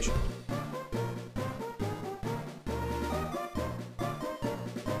is. Prage.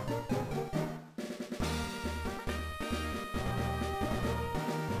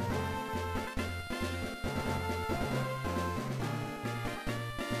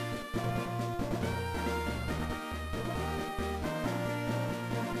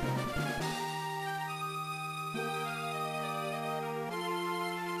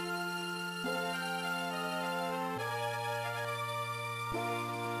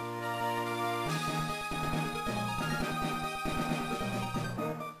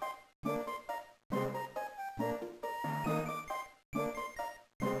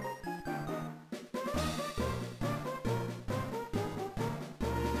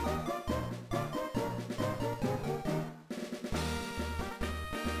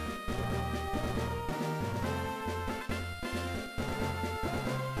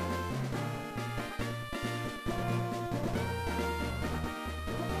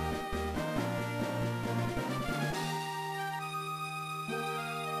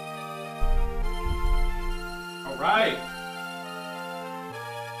 Right.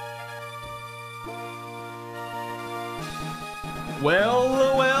 Well,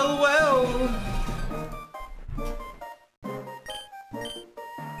 well, well.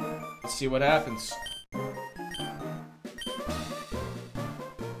 Let's see what happens.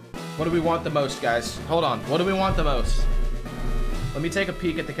 What do we want the most, guys? Hold on. What do we want the most? Let me take a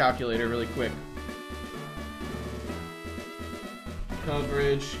peek at the calculator really quick.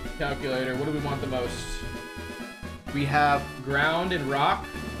 Coverage, calculator. What do we want the most? We have ground and rock.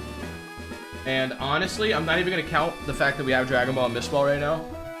 And honestly, I'm not even going to count the fact that we have Dragon Ball and Mist Ball right now.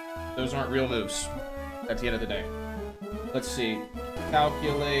 Those aren't real moves at the end of the day. Let's see.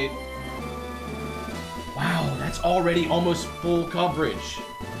 Calculate. Wow, that's already almost full coverage.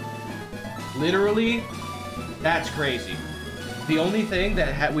 Literally, that's crazy. The only thing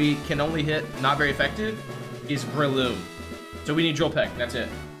that we can only hit not very effective is Breloom. So we need Drill Peck, that's it.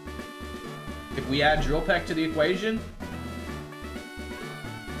 If we add Drill Peck to the equation,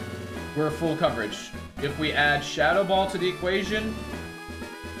 we're full coverage. If we add Shadow Ball to the equation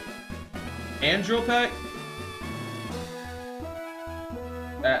and Drill Peck,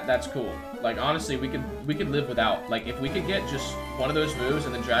 that's cool. Like honestly, we could live without. Like if we could get just one of those moves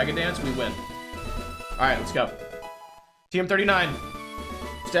and then Dragon Dance, we win. All right, let's go. TM39,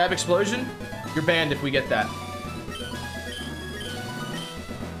 Stab Explosion. You're banned if we get that.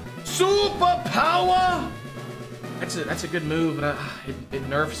 Super Power. That's a good move, but it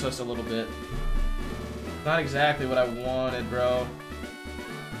nerfs us a little bit. Not exactly what I wanted, bro.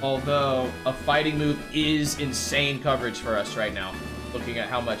 Although a fighting move is insane coverage for us right now. Looking at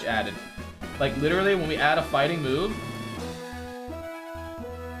how much added. Like literally when we add a fighting move,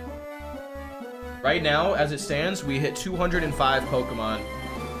 right now as it stands, we hit 205 Pokemon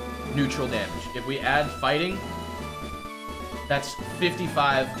neutral damage. If we add fighting, that's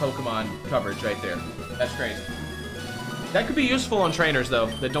 55 Pokemon coverage right there. That's crazy. That could be useful on trainers though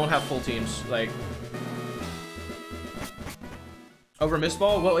that don't have full teams. Like over Mist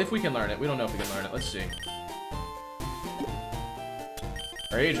Ball, well, if we can learn it. We don't know if we can learn it. Let's see.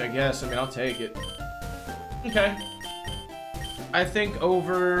 Rage, I guess. I mean, I'll take it. Okay. I think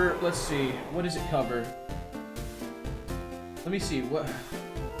over... Let's see. What does it cover? Let me see. What...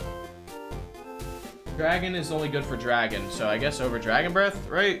 Dragon is only good for Dragon, so I guess over Dragon Breath,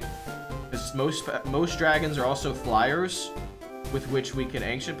 right? Because most dragons are also flyers, with which we can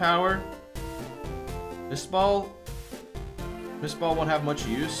Ancient Power. Mist Ball won't have much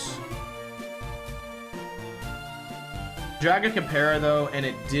use. Dragon Compara though, and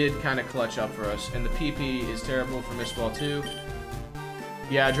it did kind of clutch up for us. And the PP is terrible for Mist Ball too.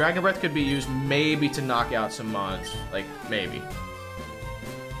 Yeah, Dragon Breath could be used maybe to knock out some mods. Like, maybe.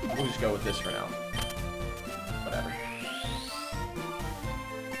 We'll just go with this for now. Whatever.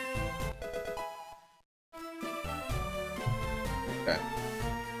 Okay.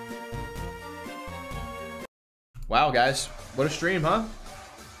 Wow, guys. What a stream, huh?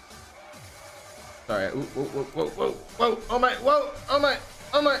 Sorry. Ooh, whoa, whoa, whoa, whoa, whoa, oh my, whoa, oh my,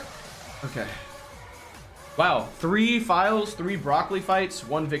 oh my. Okay. Wow, 3 files, 3 broccoli fights,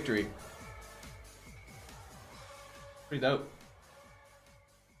 1 victory. Pretty dope.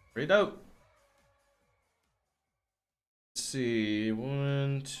 Pretty dope. Let's see,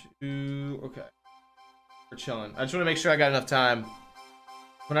 1, 2, okay. We're chilling. I just want to make sure I got enough time.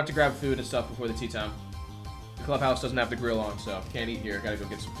 I'm gonna have to grab food and stuff before the tea time. The clubhouse doesn't have the grill on, so can't eat here. Gotta go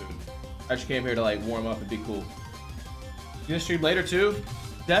get some food. I just came here to like warm up and be cool. You gonna stream later too?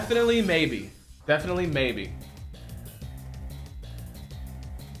 Definitely, maybe. Definitely, maybe.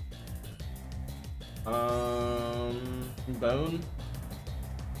 Bone.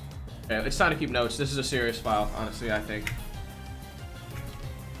 Yeah, it's time to keep notes. This is a serious file, honestly, I think.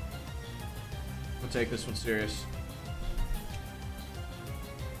 We'll take this one serious.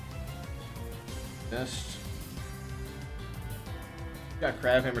 Nest. Got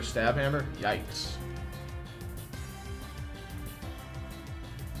Crab Hammer, Stab Hammer. Yikes.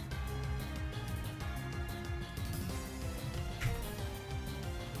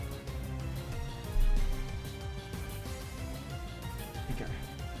 Okay.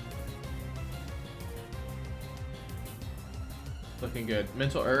 Looking good.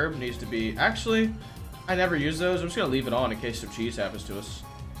 Mental Herb needs to be... Actually, I never use those. I'm just going to leave it on in case some cheese happens to us.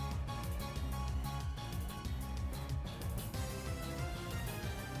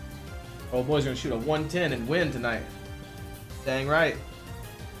 Old boy's gonna shoot a 110 and win tonight. Dang right.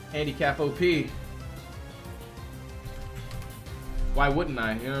 Handicap OP. Why wouldn't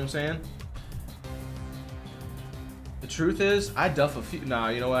I? You know what I'm saying? The truth is, I duff a few. Nah,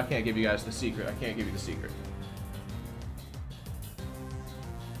 you know what? I can't give you guys the secret. I can't give you the secret.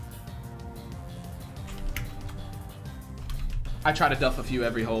 I try to duff a few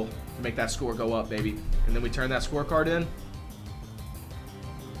every hole to make that score go up, baby. And then we turn that scorecard in.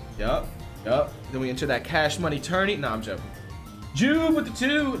 Yup. Yup. Then we enter that cash money tourney. Nah, I'm joking. Jude with the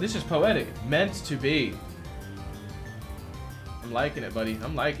 2. This is poetic. Meant to be. I'm liking it, buddy.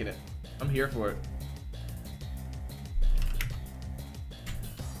 I'm liking it. I'm here for it.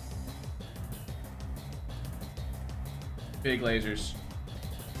 Big lasers.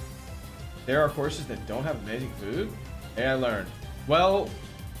 There are courses that don't have amazing food. Hey, I learned. Well,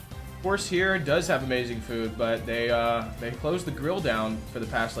 course here does have amazing food, but they closed the grill down for the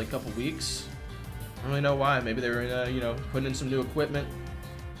past like couple weeks. I don't really know why. Maybe they were in, you know, putting in some new equipment.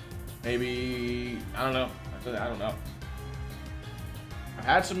 Maybe I don't know. I don't know.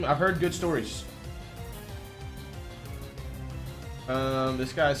 I've heard good stories.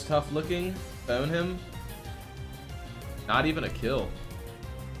 This guy's tough looking. Phone him. Not even a kill.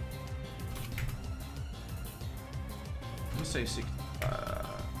 I'm gonna say 6.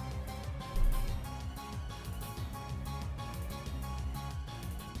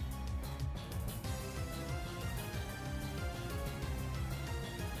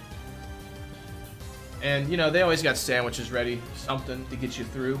 And, you know, they always got sandwiches ready. Something to get you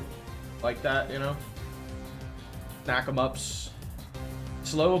through. Like that, you know. Snack 'em ups.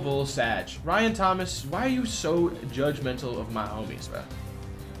 Slowable Sag. Ryan Thomas, why are you so judgmental of my homies, man?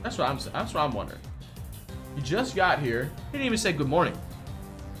 That's what I'm wondering. You just got here. He didn't even say good morning.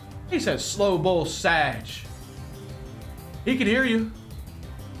 He said slow bowl Sag. He can hear you.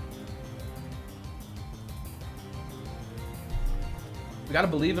 We gotta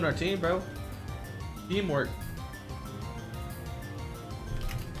believe in our team, bro. Teamwork.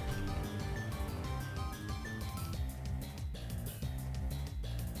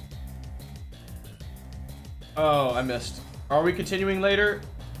 Oh, I missed. Are we continuing later?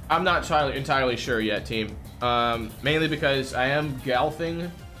 I'm not entirely sure yet, team. Mainly because I am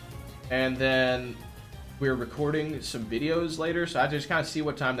golfing, and then we're recording some videos later, so I just kind of see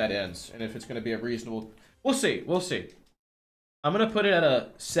what time that ends, and if it's going to be a reasonable... We'll see. We'll see. I'm going to put it at a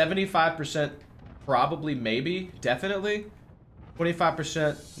 75%, probably, maybe, definitely.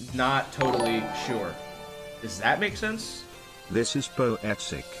 25% not totally sure. Does that make sense? This is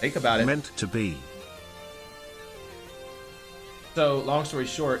poetic. Think about it. Meant to be. So, long story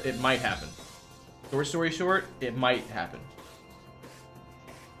short, it might happen. Short story short, it might happen.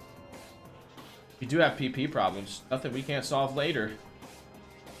 We do have PP problems. Nothing we can't solve later.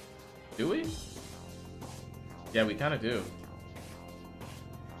 Do we? Yeah, we kind of do.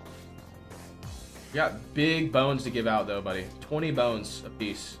 We got big bones to give out, though, buddy. 20 bones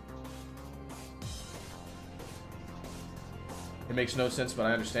apiece. It makes no sense, but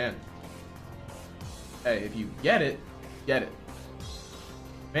I understand. Hey, if you get it, get it.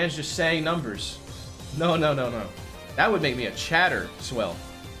 Man's just saying numbers. No, no, no, no. That would make me a chatter swell.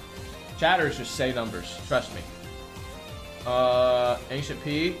 Chatters just say numbers. Trust me. Ancient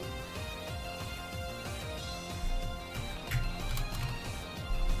P.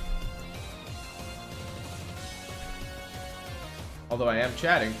 Although I am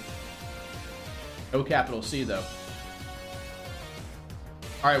chatting. No capital C, though.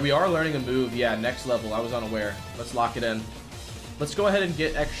 Alright, we are learning a move. Yeah, next level. I was unaware. Let's lock it in. Let's go ahead and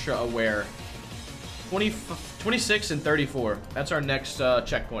get extra aware. 26 and 34. That's our next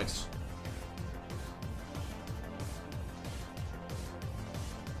checkpoints.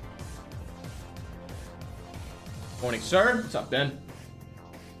 Morning, sir. What's up, Ben?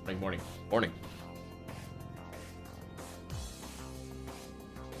 Morning, morning, morning.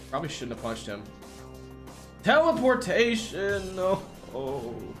 Probably shouldn't have punched him. Teleportation! No.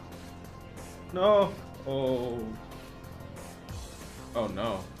 Oh. No. Oh. Oh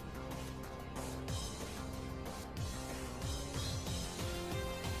no.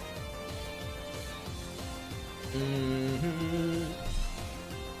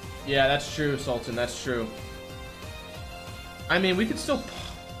 Yeah, that's true, Sultan. That's true. I mean, we could still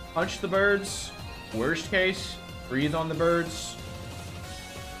punch the birds. Worst case, breathe on the birds.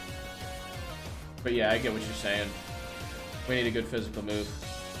 But yeah, I get what you're saying. We need a good physical move.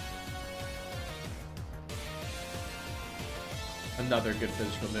 Another good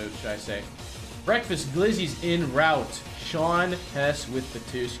physical move, should I say. Breakfast Glizzy's en route. Sean Hess with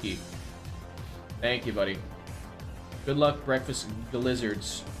Batuski. Thank you, buddy. Good luck, Breakfast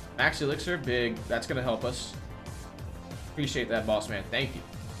Glizzards. Max Elixir, big. That's going to help us. Appreciate that, boss man. Thank you.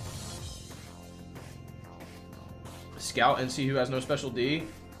 Scout and see who has no special D?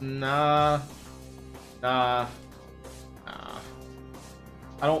 Nah. Nah. Nah.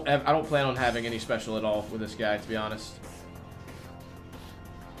 I don't plan on having any special at all with this guy, to be honest.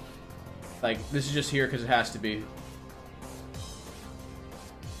 Like, this is just here because it has to be.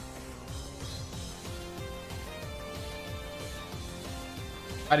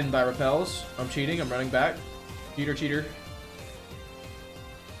 I didn't buy repels. I'm cheating. I'm running back. Cheater, cheater.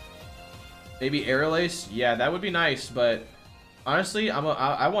 Maybe Aerolace? Yeah, that would be nice, but Honestly,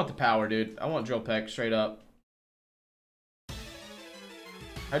 I want the power, dude. I want Drill Peck straight up.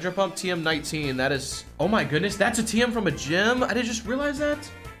 Hydro Pump TM 19. That is. Oh my goodness, that's a TM from a gym. I did just realize that.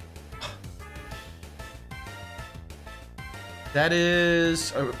 That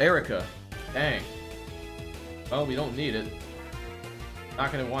is Erica. Dang. Well, we don't need it.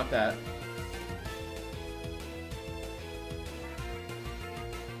 Not gonna want that.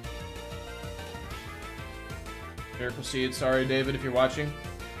 Miracle Seed. Sorry, David, if you're watching.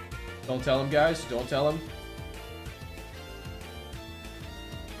 Don't tell him, guys. Don't tell him.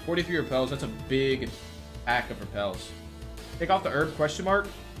 43 repels. That's a big pack of repels. Take off the herb, question mark?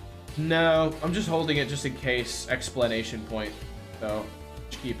 No, I'm just holding it just in case. Explanation point. So,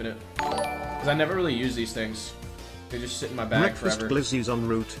 just keeping it. Because I never really use these things. They just sit in my bag Breakfast forever. Blizzy's en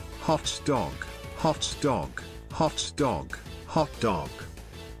route. Hot dog. Hot dog. Hot dog. Hot dog.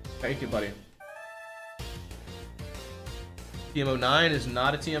 Thank you, buddy. TM09 is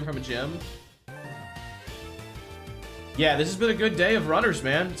not a TM from a gym. Yeah, this has been a good day of runners,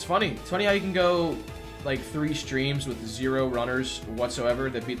 man. It's funny. It's funny how you can go like 3 streams with 0 runners whatsoever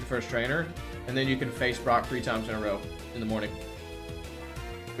that beat the first trainer, and then you can face Brock 3 times in a row in the morning.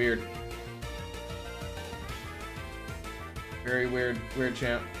 Weird. Very weird. Weird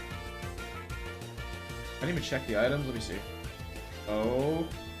champ. I didn't even check the items. Let me see. Oh,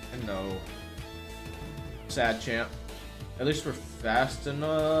 and no. Sad champ. At least we're fast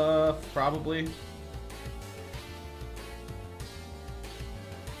enough, probably.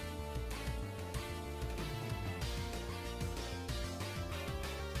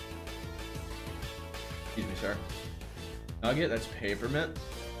 Excuse me, sir. Nugget, that's Papermint.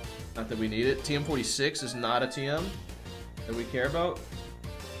 Not that we need it. TM46 is not a TM that we care about.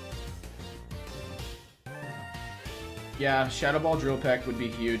 Yeah, Shadow Ball Drill Peck would be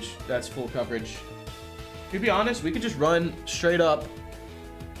huge. That's full coverage. To be honest, we could just run straight up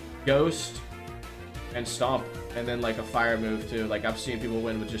Ghost and Stomp, and then like a fire move too. Like I've seen people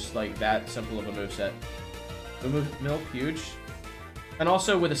win with just like that simple of a moveset. The milk, huge. And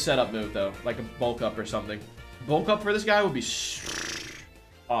also with a setup move though, like a bulk up or something. Bulk up for this guy would be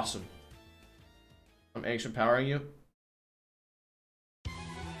awesome. I'm ancient powering you.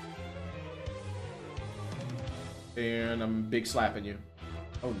 And I'm big slapping you.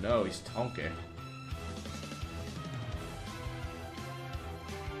 Oh no, he's Tonke.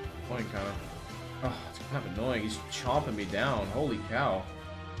 Annoying, kind of. Oh, it's kind of annoying. He's chomping me down. Holy cow.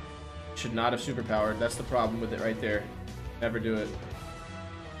 Should not have superpowered. That's the problem with it right there. Never do it.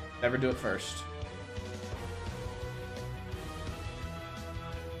 Never do it first.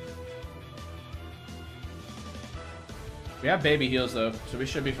 We have baby heals though, so we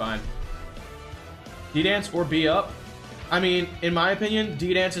should be fine. D-Dance or B up. I mean, in my opinion,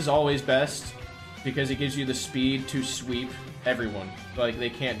 D-Dance is always best because it gives you the speed to sweep everyone. Like, they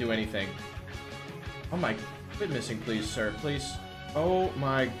can't do anything. Oh my, quit missing, please, sir, please. Oh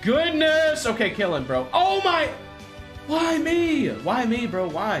my goodness! Okay, kill him, bro. Oh my! Why me? Why me, bro?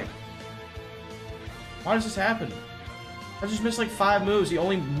 Why? Why does this happen? I just missed like 5 moves. He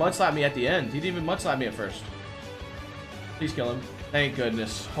only mudslapped me at the end. He didn't even mudslap me at first. Please kill him. Thank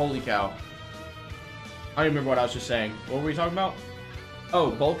goodness. Holy cow. I don't even remember what I was just saying. What were we talking about?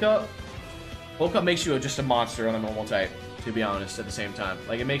 Oh, bulk up? Bulk up makes you just a monster on a normal type, to be honest, at the same time.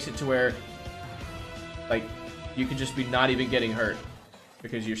 Like, it makes it to where, like, you can just be not even getting hurt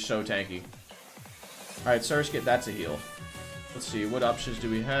because you're so tanky. Alright, Surskit, that's a heal. Let's see, what options do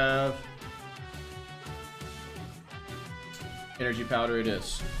we have? Energy powder it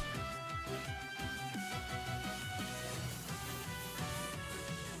is.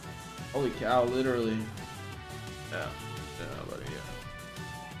 Holy cow, literally. Yeah, buddy, yeah.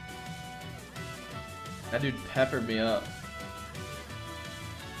 That dude peppered me up.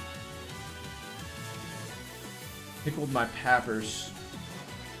 Pickled my peppers.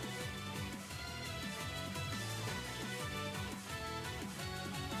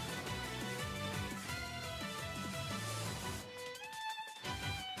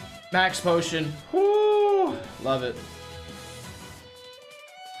 Max potion. Whoo! Love it.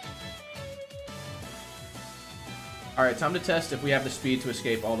 Alright, time to test if we have the speed to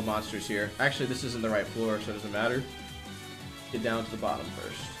escape all the monsters here. Actually, this isn't the right floor, so it doesn't matter. Get down to the bottom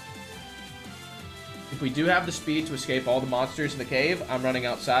first. If we do have the speed to escape all the monsters in the cave, I'm running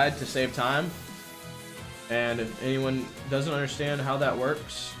outside to save time. And if anyone doesn't understand how that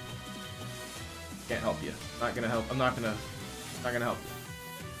works, can't help you. Not gonna help. I'm not gonna help you.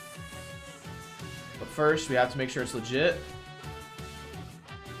 But first, we have to make sure it's legit.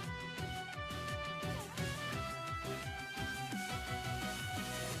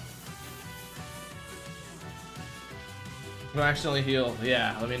 Don't accidentally heal.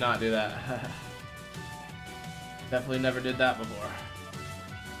 Yeah, let me not do that. Definitely never did that before.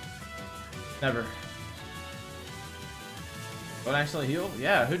 Never. Don't accidentally heal?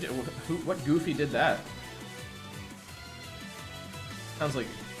 Yeah, what goofy did that? Sounds like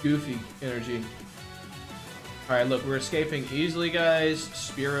goofy energy. Alright, look, we're escaping easily, guys.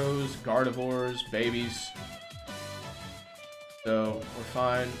 Spearows, Gardevoirs, babies. So, we're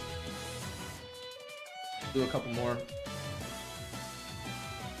fine. Do a couple more.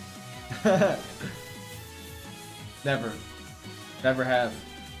 Never. Never have.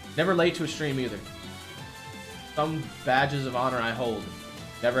 Never late to a stream either. Some badges of honor I hold.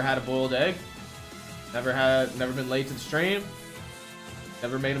 Never had a boiled egg. Never been late to the stream.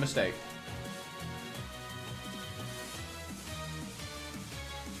 Never made a mistake.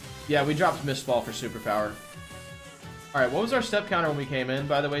 Yeah, we dropped Mistball for superpower. Alright, what was our step counter when we came in,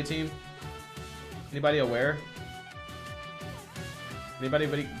 by the way, team? Anybody aware?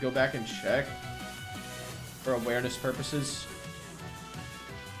 Anybody go back and check? For awareness purposes.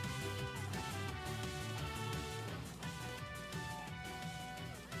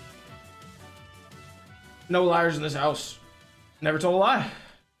 No liars in this house. Never told a lie.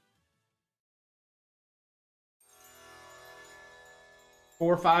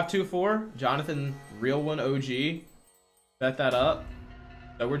 Four, 524. Jonathan, real one OG. Bet that up.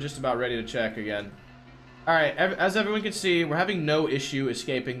 So we're just about ready to check again. Alright, as everyone can see, we're having no issue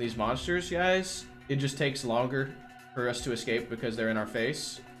escaping these monsters, guys. It just takes longer for us to escape because they're in our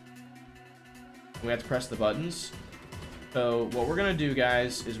face. We have to press the buttons. So what we're going to do,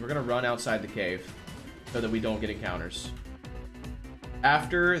 guys, is we're going to run outside the cave so that we don't get encounters.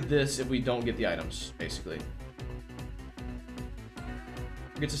 After this, if we don't get the items, basically.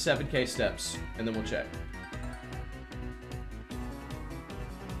 We'll get to 7K steps, and then we'll check.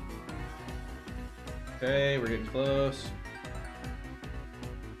 Okay, we're getting close.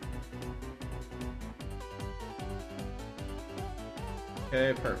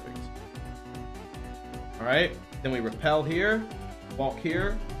 Okay, perfect. Alright, then we repel here, walk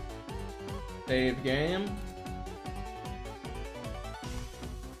here, save game.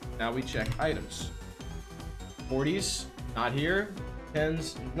 Now we check items. 40s, not here.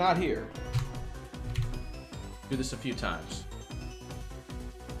 10s, not here. Do this a few times.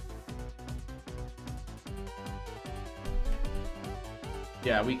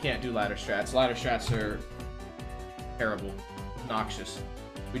 Yeah, we can't do ladder strats. Ladder strats are terrible. Obnoxious.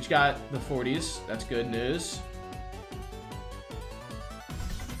 We just got the 40s. That's good news.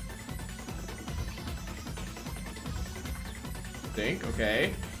 Think,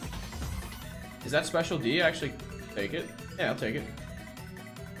 okay. Is that special D? Actually, take it. Yeah, I'll take it.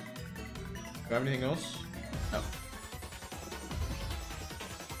 Do I have anything else? No.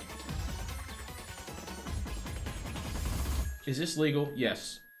 Is this legal?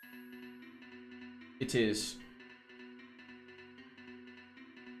 Yes. It is.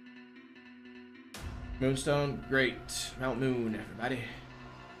 Moonstone, great. Mount Moon, everybody.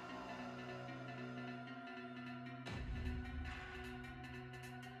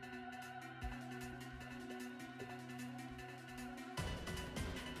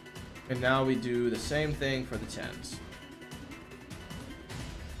 And now we do the same thing for the 10s.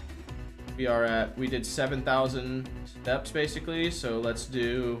 We did 7,000 steps basically, so let's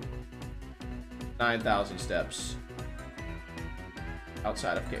do 9,000 steps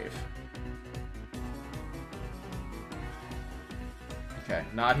outside of cave. Okay,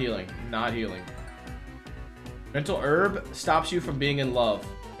 not healing, not healing. Mental herb stops you from being in love.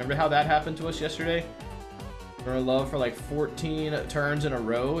 Remember how that happened to us yesterday? We were in love for like 14 turns in a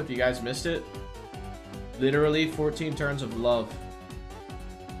row, if you guys missed it. Literally 14 turns of love.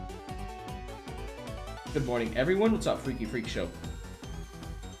 Good morning, everyone. What's up, Freaky Freak Show?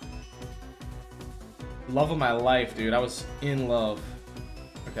 Love of my life, dude. I was in love.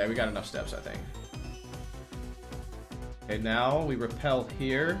 Okay, we got enough steps, I think. Okay, now we repel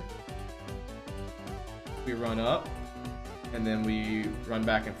here. We run up. And then we run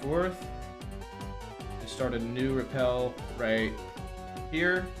back and forth. And start a new repel right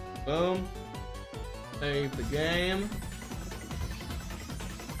here. Boom. Save the game.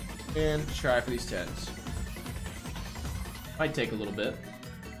 And try for these 10s. Might take a little bit.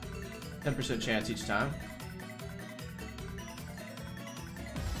 10% chance each time.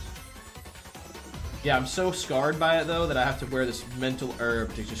 Yeah, I'm so scarred by it though that I have to wear this mental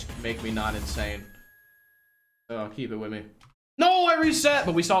herb to just make me not insane. So I'll keep it with me. No, I reset!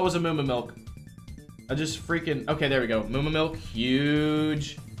 But we saw it was a Moo Milk. I just freaking... Okay, there we go. Moo Milk,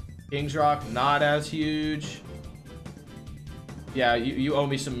 huge. King's Rock, not as huge. Yeah, you owe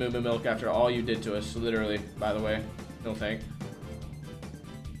me some Moo Milk after all you did to us, literally, by the way. No thank.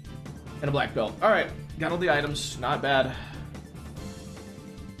 And a black belt. Alright, got all the items. Not bad.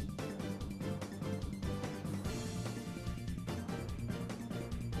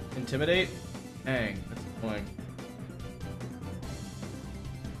 Intimidate? Dang, that's annoying.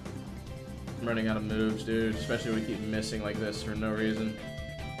 I'm running out of moves, dude. Especially when we keep missing like this for no reason.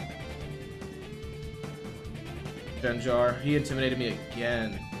 Genjar, he intimidated me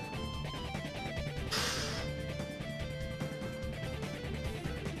again.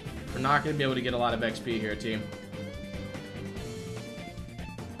 We're not going to be able to get a lot of XP here, team.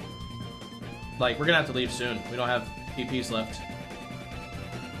 Like, we're going to have to leave soon. We don't have PPs left.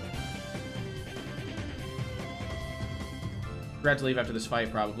 We're going to have to leave after this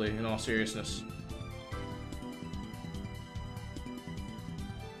fight, probably, in all seriousness.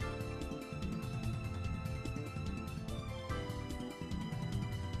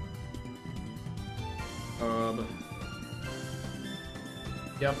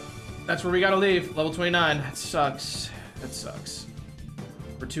 Yep. That's where we gotta leave. Level 29. That sucks. That sucks.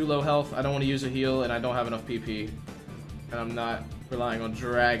 We're too low health. I don't want to use a heal, and I don't have enough PP. And I'm not relying on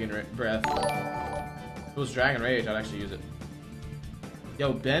Dragon Breath. If it was Dragon Rage, I'd actually use it.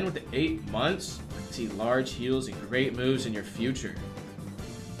 Yo, Ben with the 8 months. I see large heals and great moves in your future.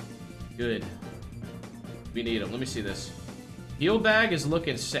 Good. We need them. Let me see this. Heal bag is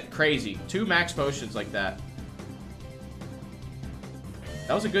looking crazy. 2 max potions like that.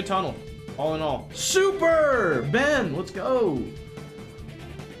 That was a good tunnel, all in all. Super! Ben, let's go.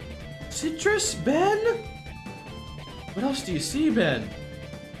 Citrus, Ben? What else do you see, Ben?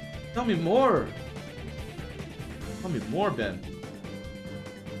 Tell me more. Tell me more, Ben.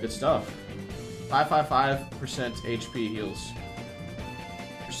 Good stuff. 555% HP heals.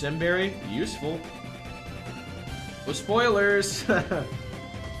 Simberry, useful. No spoilers.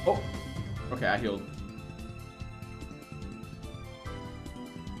 Oh, okay, I healed.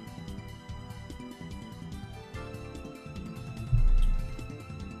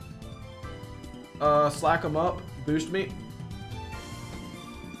 Slack them up. Boost me.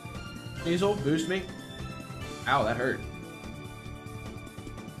 Sneasel, boost me. Ow, that hurt.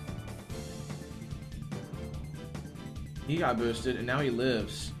 He got boosted, and now he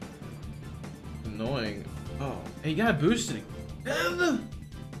lives. Annoying. Oh, and he got boosted again.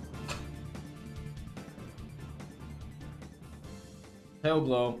 Tail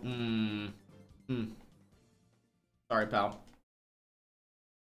blow. Sorry, pal.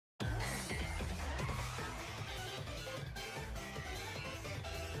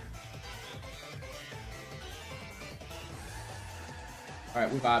 Alright,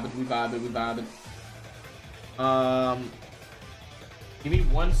 we vibing. Give me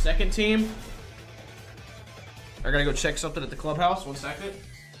 1 second, team. I gotta go check something at the clubhouse. 1 second.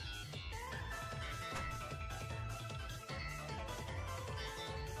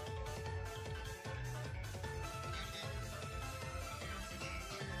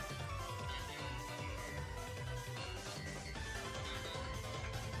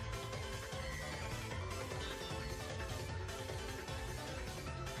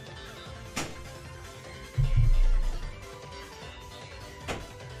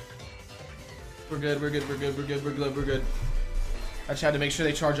 We're good. I just had to make sure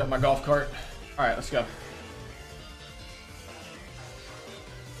they charge up my golf cart. Alright, let's go.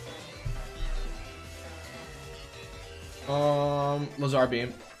 Lazar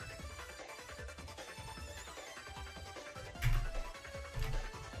Beam.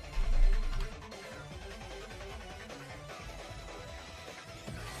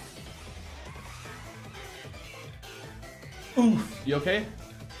 Oof, you okay?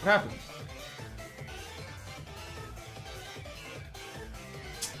 What happened?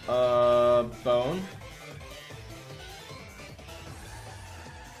 Bone.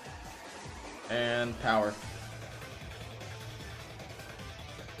 And power.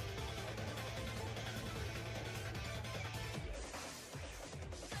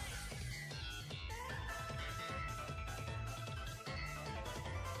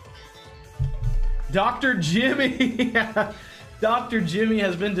 Dr. Jimmy! Dr. Jimmy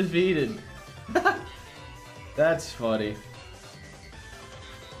has been defeated. That's funny.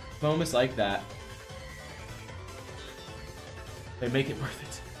 Moments like that, they make it worth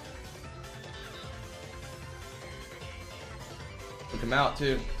it. Took him out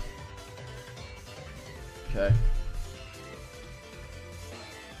too. Okay.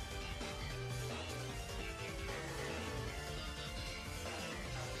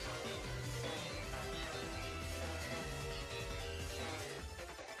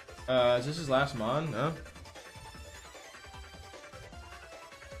 Is this his last mon? No.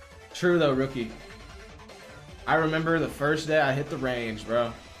 True though, rookie. I remember the first day I hit the range,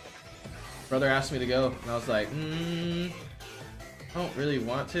 bro. Brother asked me to go, and I was like, I don't really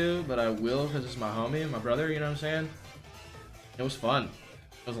want to, but I will because it's my homie and my brother, you know what I'm saying? It was fun.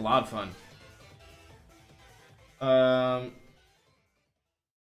 It was a lot of fun.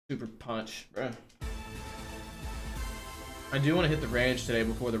 Super punch, bro. I do want to hit the range today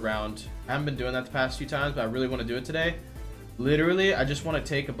before the round. I haven't been doing that the past few times, but I really want to do it today. Literally, I just want to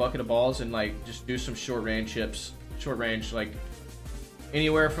take a bucket of balls and like just do some short range chips. Short range, like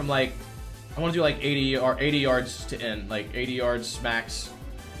anywhere from like, I want to do like 80 or 80 yards to end, like 80 yards max.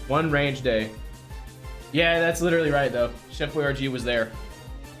 One range day. Yeah, that's literally right though. Chef Boy RG was there.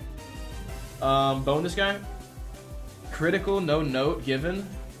 Bone this guy. Critical, no note given.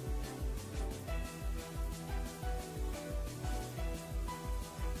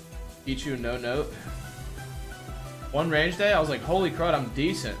 Pichu, no note. One range day, I was like, holy crud, I'm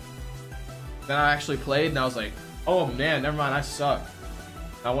decent. Then I actually played and I was like, oh man, never mind, I suck.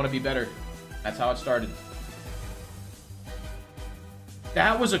 I want to be better. That's how it started.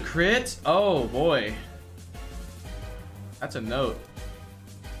 That was a crit? Oh boy. That's a note.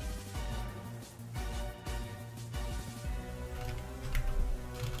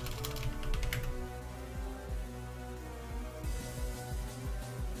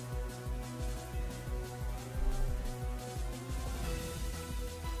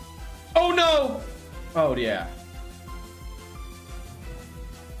 Oh no! Oh yeah.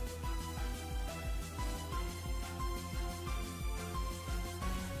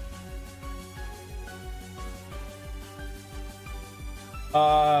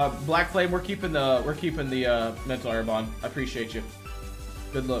 Black Flame, we're keeping the mental air bond. I appreciate you.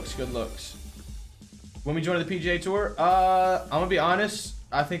 Good looks, good looks. When we join the PGA Tour, I'm gonna be honest,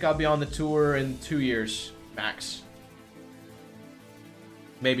 I think I'll be on the tour in 2 years max.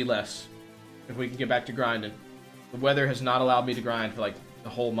 Maybe less, if we can get back to grinding. The weather has not allowed me to grind for like the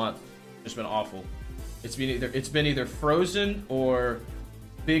whole month. It's been awful. It's been either frozen or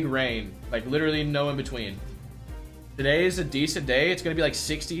big rain, like literally no in between. Today is a decent day. It's gonna be like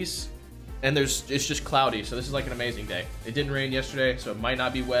 60s, and it's just cloudy, so this is like an amazing day. It didn't rain yesterday, so it might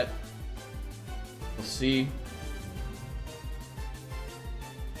not be wet. We'll see.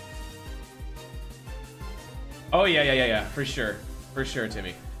 Oh yeah, for sure,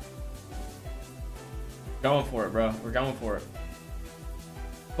 Timmy. Going for it, bro. We're going for it.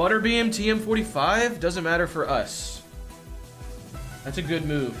 Butterbeam TM45 doesn't matter for us. That's a good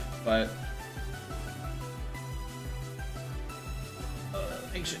move, but.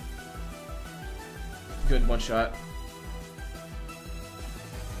 Ancient. Good one shot.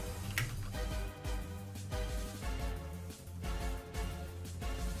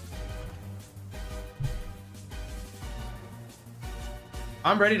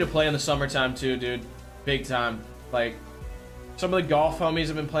 I'm ready to play in the summertime too, dude. Big time. Like, some of the golf homies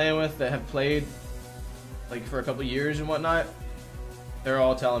I've been playing with that have played like for a couple years and whatnot, they're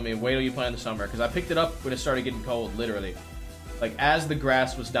all telling me, wait till you play in the summer. Because I picked it up when it started getting cold, literally. Like, as the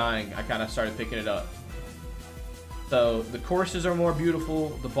grass was dying, I kind of started picking it up. So, the courses are more beautiful,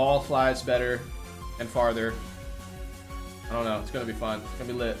 the ball flies better and farther. I don't know, it's going to be fun. It's going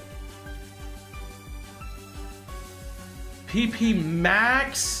to be lit. PP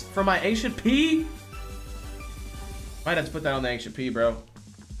Max for my Ancient P? Might have to put that on the Ancient P, bro.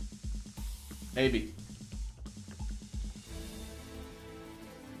 Maybe.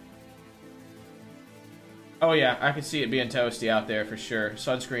 Oh yeah, I can see it being toasty out there for sure.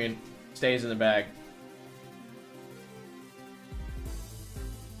 Sunscreen stays in the bag.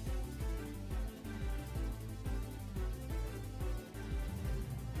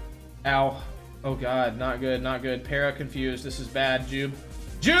 Ow. Oh god, not good, not good. Para confused. This is bad, Jube.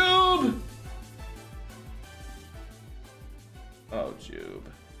 Jube! Oh,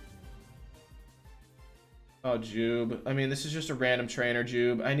 Jube. Oh, Jube. I mean, this is just a random trainer,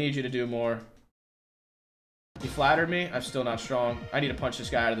 Jube. I need you to do more. He flattered me. I'm still not strong. I need to punch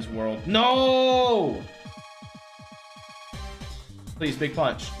this guy out of this world. No! Please, big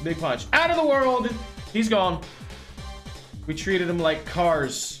punch. Big punch. Out of the world! He's gone. We treated him like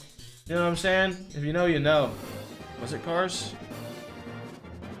cars. You know what I'm saying? If you know, you know. Was it cars?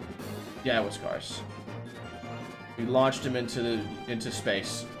 Yeah, it was cars. We launched him into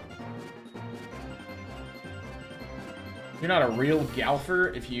space. You're not a real golfer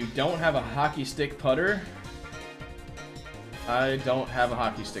if you don't have a hockey stick putter. I don't have a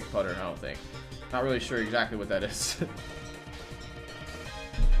hockey stick putter, I don't think. Not really sure exactly what that is.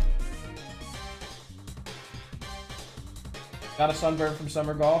 Got a sunburn from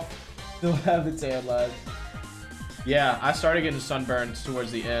summer golf. Still have the tan line. Yeah, I started getting sunburned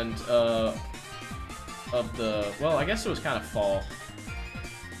towards the end. of the, well, I guess it was kind of fall,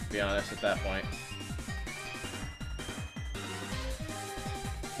 to be honest, at that point.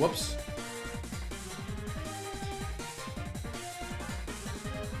 Whoops.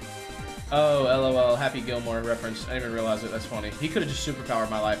 Oh, LOL, Happy Gilmore reference. I didn't even realize it. That's funny. He could have just superpowered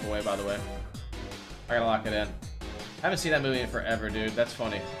my life away, by the way. I gotta lock it in. I haven't seen that movie in forever, dude. That's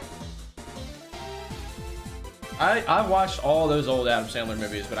funny. I've watched all those old Adam Sandler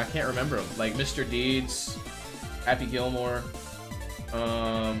movies, but I can't remember them. Like Mr. Deeds, Happy Gilmore.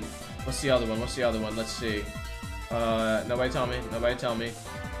 What's the other one? What's the other one? Let's see. Nobody tell me. Nobody tell me.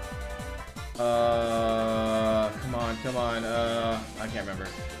 Come on, come on. I can't remember.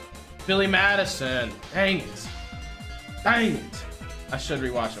 Billy Madison. Dang it. Dang it. I should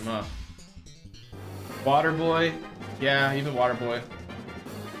rewatch them, huh? Waterboy. Yeah, even Waterboy.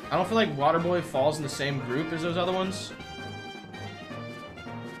 I don't feel like Waterboy falls in the same group as those other ones,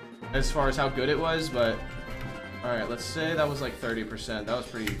 as far as how good it was, but alright, let's say that was like 30%. That was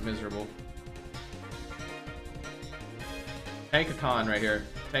pretty miserable. Tank-a-con right here.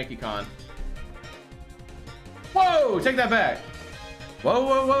 Tanky-con. Whoa! Take that back! Whoa,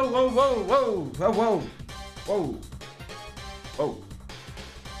 whoa, whoa, whoa, whoa, whoa, whoa, whoa, whoa.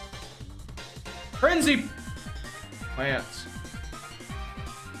 Frenzy plants.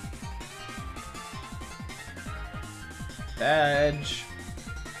 Badge.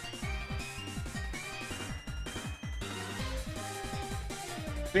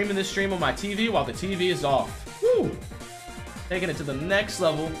 Streaming this stream on my TV while the TV is off. Woo! Taking it to the next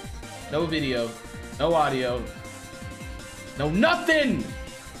level. No video, no audio, no nothing!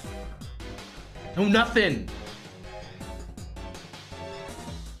 No nothing!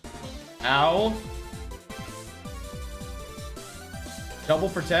 Ow. Double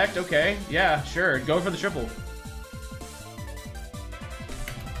protect? Okay. Yeah, sure. Go for the triple.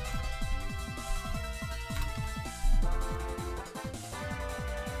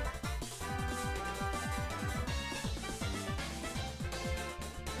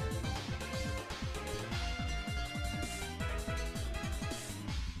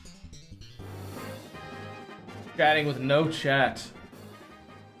 Chatting with no chat.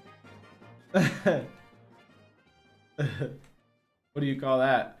 What do you call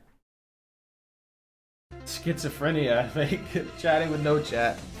that? Schizophrenia, I think. Chatting with no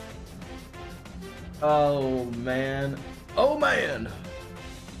chat. Oh man. Oh man.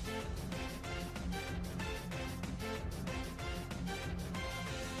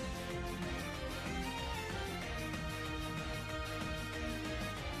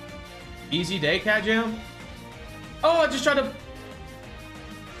 Easy day, Cat Jam? Oh, I just tried to...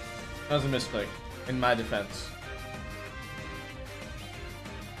 That was a misclick, in my defense.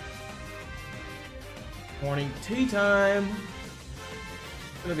 Morning tea time.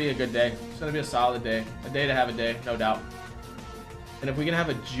 It's gonna be a good day. It's gonna be a solid day. A day to have a day, no doubt. And if we can have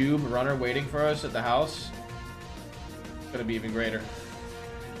a Jube runner waiting for us at the house, it's gonna be even greater.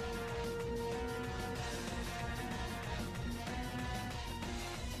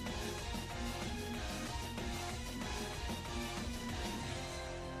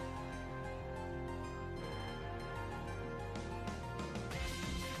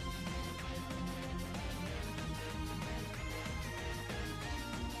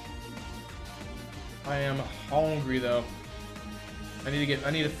 I am hungry though. I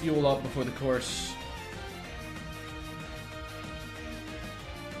need to fuel up before the course.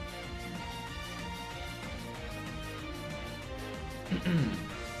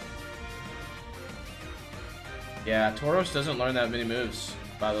 Yeah, Tauros doesn't learn that many moves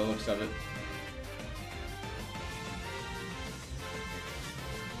by the looks of it.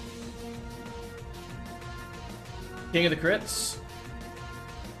 King of the crits.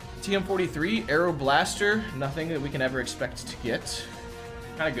 TM43, Arrow Blaster, nothing that we can ever expect to get.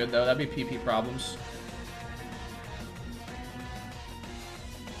 Kind of good though, that'd be PP problems.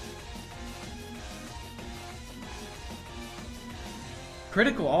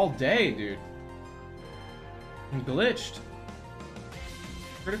 Critical all day, dude. I'm glitched.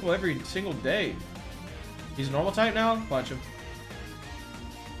 Critical every single day. He's a normal type now? Punch him.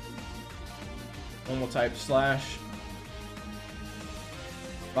 Normal type slash.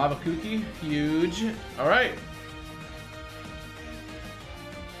 Baba Kooky, huge. All right.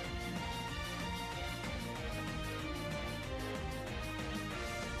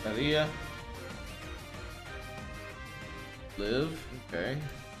 Alia. Live. Okay.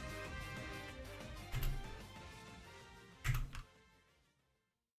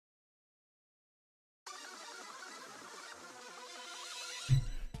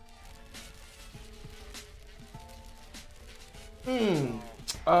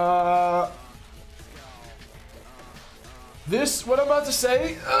 what I'm about to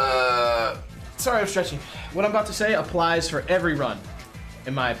say, sorry, I'm stretching. What I'm about to say applies for every run,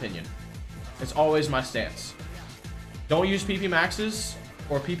 in my opinion. It's always my stance. Don't use PP maxes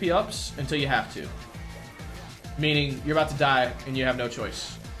or PP ups until you have to. Meaning, you're about to die and you have no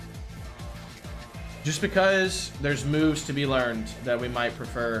choice. Just because there's moves to be learned that we might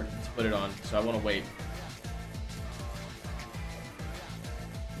prefer to put it on, so I want to wait.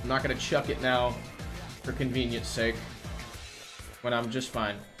 I'm not going to chuck it now for convenience sake, when I'm just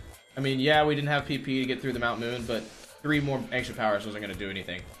fine. I mean, yeah, we didn't have PP to get through the Mount Moon, but 3 more Ancient Powers wasn't going to do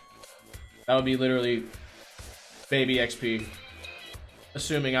anything. That would be literally baby XP,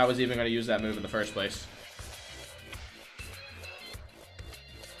 assuming I was even going to use that move in the first place.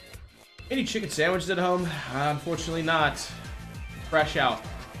 Any chicken sandwiches at home? Unfortunately not. Fresh out.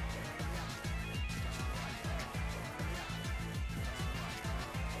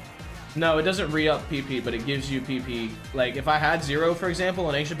 No, it doesn't re-up PP, but it gives you PP. Like, if I had 0, for example,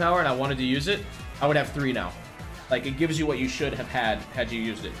 in Ancient Power, and I wanted to use it, I would have 3 now. Like, it gives you what you should have had you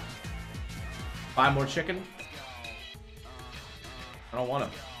used it. 5 more chicken? I don't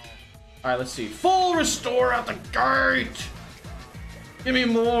want to. Alright, let's see. Full restore out the gate! Give me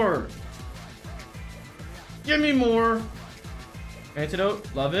more! Give me more!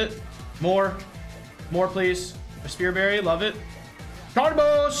 Antidote, love it. More. More, please. A Spearberry, love it.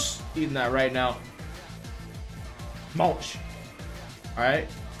 Cardboss! Eating that right now. Mulch. Alright.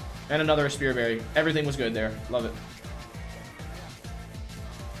 And another Spearberry. Everything was good there. Love it.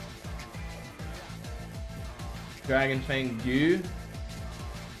 Dragon Fang Goo.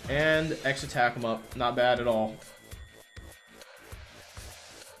 And X attack him up. Not bad at all.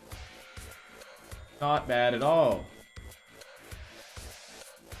 Not bad at all.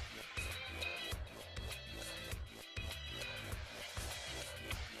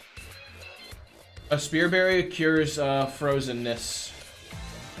 A Spearberry cures frozenness.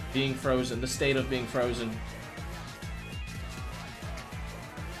 Being frozen. The state of being frozen.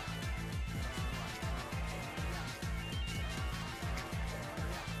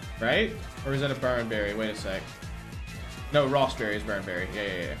 Right? Or is that a Burnberry? Wait a sec. No, Rossberry is Burnberry.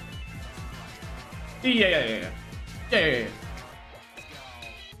 Yeah. Yeah.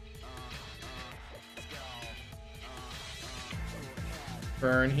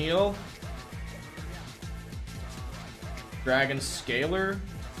 Burn heal. Dragon Scaler.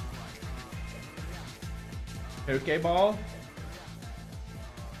 Pokeball.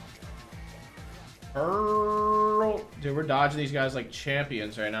 Earl. Dude, we're dodging these guys like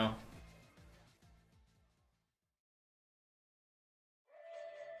champions right now.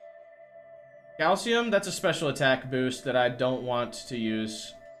 Calcium, that's a special attack boost that I don't want to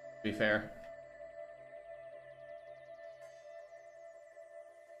use, to be fair.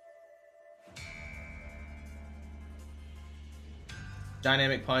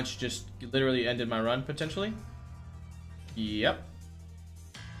 Dynamic Punch just literally ended my run, potentially. Yep.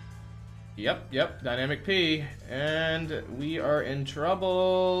 Dynamic P. And we are in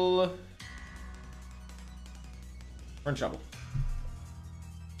trouble. We're in trouble.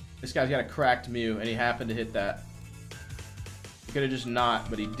 This guy's got a cracked Mew, and he happened to hit that. He could have just not,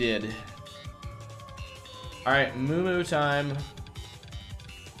 but he did. Alright, Moo time.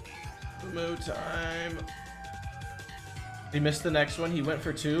 Moo time. He missed the next one. He went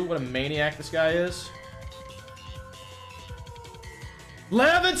for 2. What a maniac this guy is.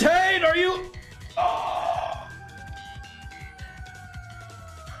 Levitate! Are you...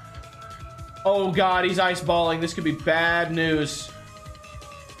 Oh god, he's ice balling. This could be bad news.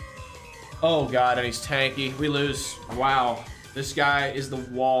 Oh god, and he's tanky. We lose. Wow. This guy is the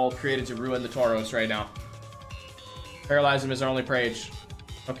wall created to ruin the Tauros right now. Paralyze him is our only Prage.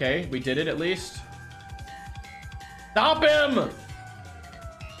 Okay, we did it at least. Stop him!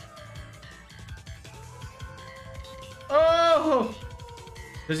 Oh!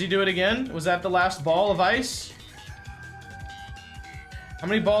 Does he do it again? Was that the last ball of ice? How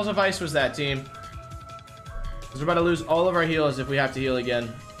many balls of ice was that, team? Because we're about to lose all of our heals if we have to heal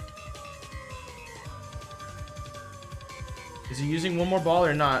again. Is he using one more ball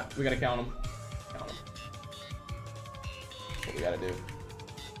or not? We gotta count him. Count him. That's what we gotta do.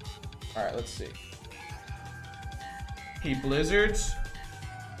 Alright, let's see. He blizzards.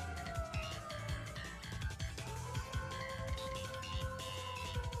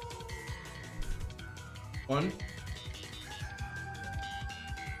 One.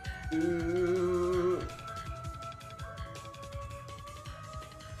 Two.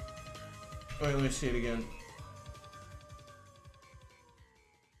 Wait, let me see it again.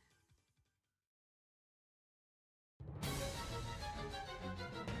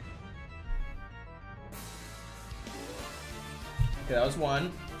 Okay, that was 1,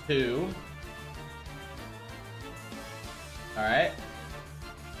 2. All right.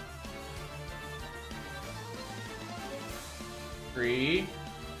 3,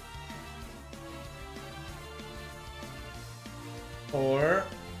 4.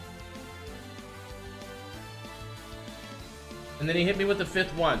 And then he hit me with the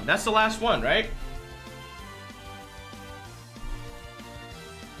 5th one. That's the last one, right?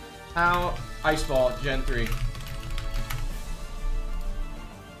 How? Ice Ball, Gen 3.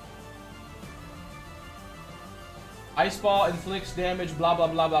 Ice Ball inflicts damage, blah, blah,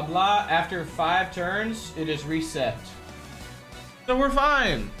 blah, blah, blah. After 5 turns, it is reset. So we're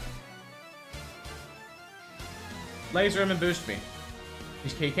fine. Laser him and boost me.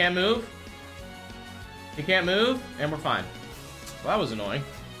 He can't move. He can't move, and we're fine. Well, that was annoying.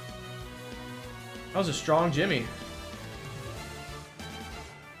 That was a strong Jimmy.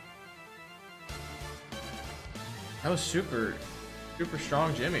 That was super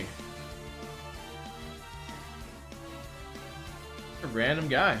strong Jimmy. A random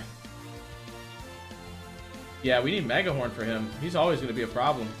guy. Yeah, we need Mega Horn for him. He's always going to be a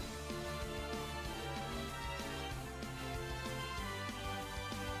problem.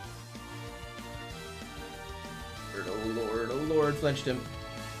 Oh Lord, flinched him.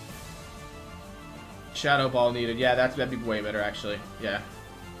 Shadow Ball needed. Yeah, that'd be way better, actually. Yeah,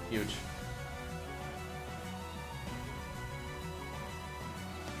 huge.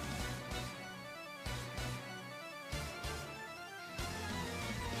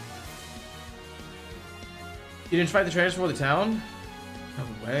 You didn't fight the trainers before the town?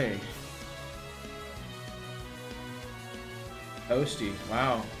 No way. Toasty.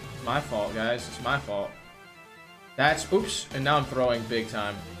 Wow. It's my fault, guys. It's my fault. That's... Oops. And now I'm throwing big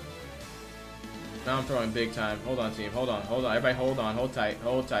time. Now I'm throwing big time. Hold on, team. Hold on. Hold on. Everybody hold on. Hold tight.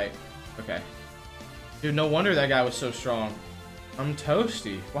 Hold tight. Okay. Dude, no wonder that guy was so strong. I'm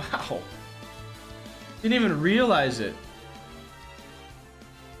toasty. Wow. Didn't even realize it.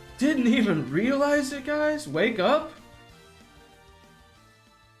 Didn't even realize it, guys. Wake up.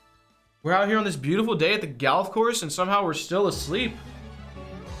 We're out here on this beautiful day at the golf course and somehow we're still asleep.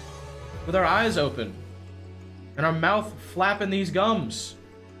 With our eyes open. And our mouth flapping these gums.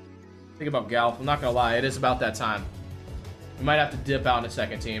 Think about golf. I'm not gonna lie, it is about that time. We might have to dip out in a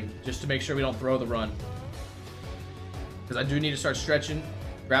second, team. Just to make sure we don't throw the run. Because I do need to start stretching.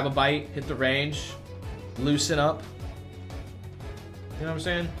 Grab a bite, hit the range. Loosen up. You know what I'm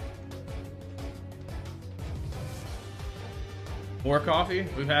saying? More coffee?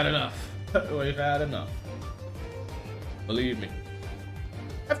 We've had enough. We've had enough. Believe me.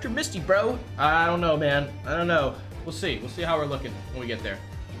 After Misty, bro. I don't know, man. I don't know. We'll see. We'll see how we're looking when we get there.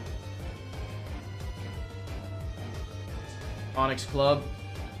 Onyx Club.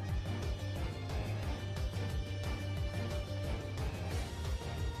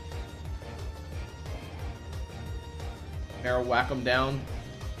 Arrow whack them down.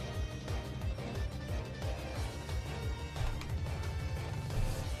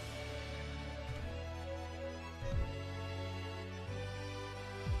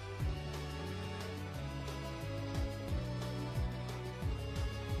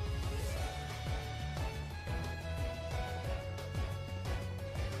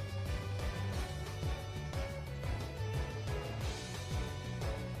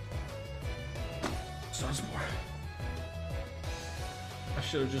 Sunspore. I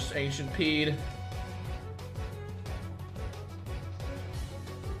should have just Ancient P'd.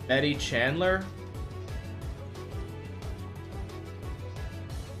 Eddie Chandler?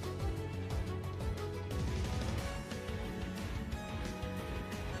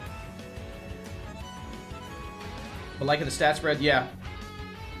 But liking the stat spread, yeah.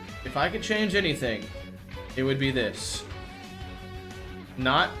 If I could change anything, it would be this.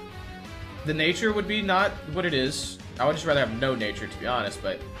 Not... The nature would be not what it is. I would just rather have no nature, to be honest,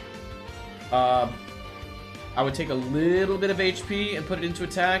 but... I would take a little bit of HP and put it into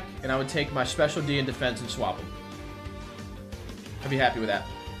attack, and I would take my special D in defense and swap them. I'd be happy with that.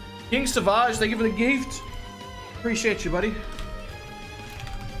 King Savage, thank you for the gift. Appreciate you, buddy.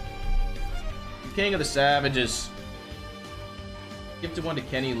 King of the Savages. Gifted one to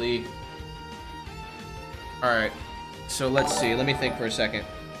Kenny Lee. Alright, so let's see. Let me think for a second.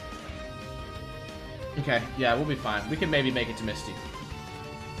 Okay, yeah, we'll be fine. We can maybe make it to Misty.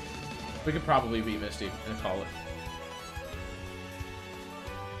 We could probably beat Misty and call it.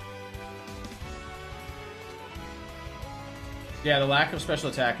 Yeah, the lack of special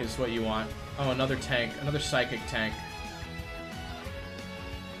attack is what you want. Oh, another tank. Another psychic tank.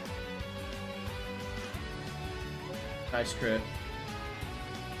 Nice crit.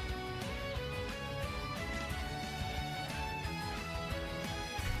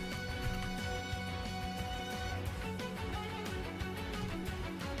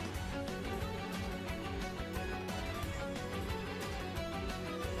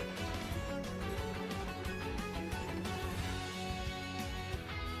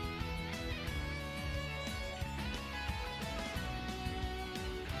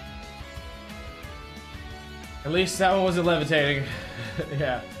 At least that one wasn't levitating.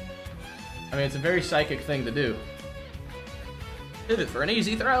 Yeah. I mean, it's a very psychic thing to do. Pivot for an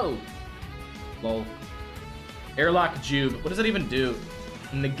easy throw. Lol. Airlock Jube. What does that even do?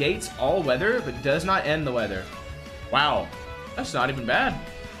 Negates all weather, but does not end the weather. Wow. That's not even bad.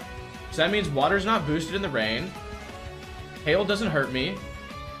 So that means water's not boosted in the rain. Hail doesn't hurt me.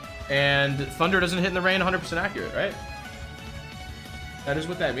 And thunder doesn't hit in the rain 100% accurate, right? That is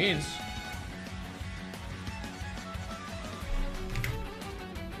what that means.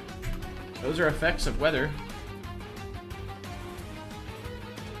 Those are effects of weather.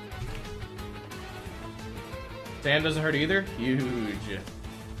 Sand doesn't hurt either. Huge.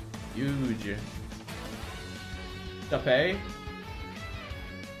 Huge. Tape.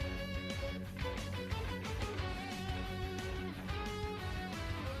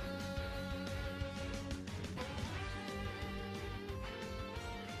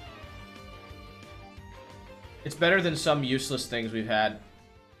 It's better than some useless things we've had.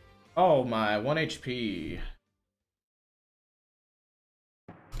 Oh my, 1 HP.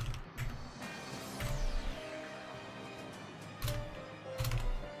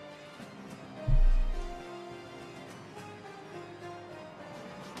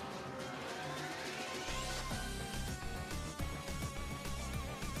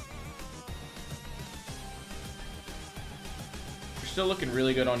 We're still looking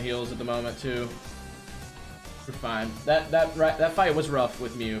really good on heals at the moment too. We're fine. That fight was rough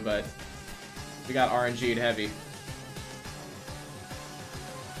with Mew, but we got RNG'd heavy.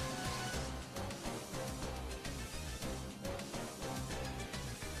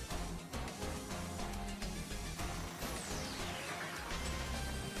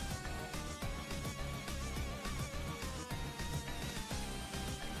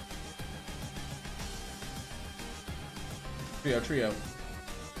 Trio.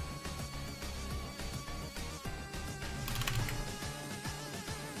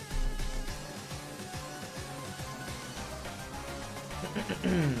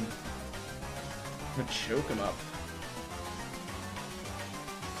 I'm gonna choke him up.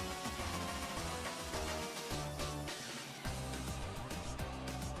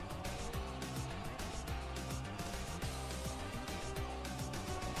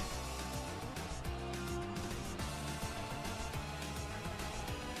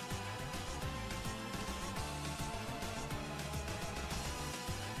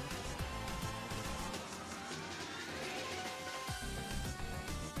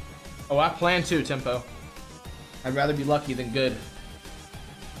 Oh, I plan to, Tempo. I'd rather be lucky than good.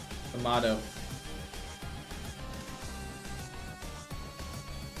 The motto.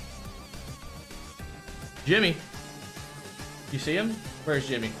 Jimmy. You see him? Where's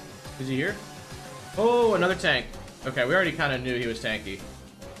Jimmy? Is he here? Oh, another tank. Okay, we already kind of knew he was tanky.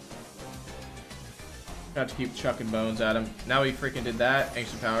 Got to keep chucking bones at him. Now he freaking did that.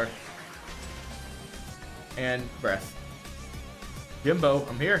 Ancient power. And breath. Jimbo,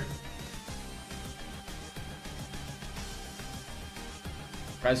 I'm here.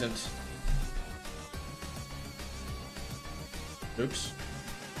 Present. Oops.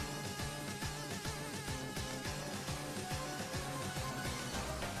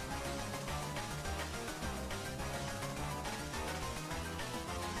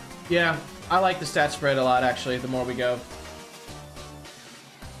 Yeah, I like the stat spread a lot, actually, the more we go.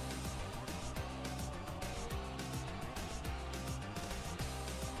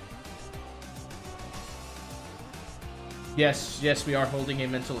 Yes, we are holding a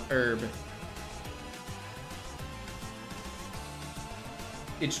mental herb.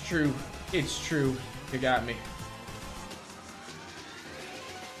 It's true. It's true. You got me.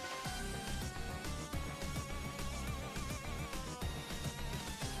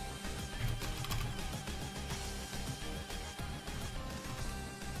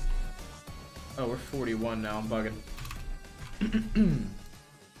 Oh, we're 41 now. I'm bugging.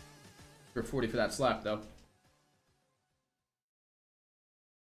 We're 40 for that slap, though.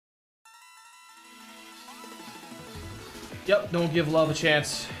 Yep, don't give love a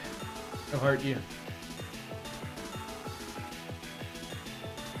chance. It'll hurt you.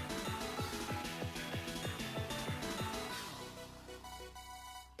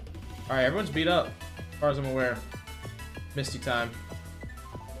 Alright, everyone's beat up, as far as I'm aware. Misty time.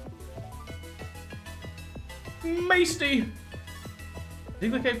 Misty!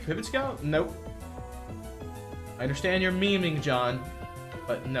 Think like a Pivot Scout? Nope. I understand you're memeing, John,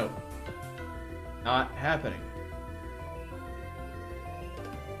 but no. Not happening.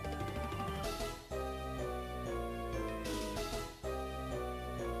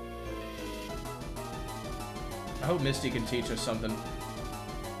 I hope Misty can teach us something.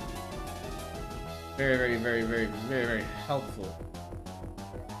 Very, very, very, very, very, very helpful.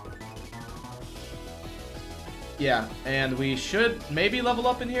 Yeah, and we should maybe level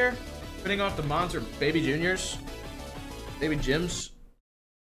up in here. Depending off the mons or baby juniors. Baby gyms.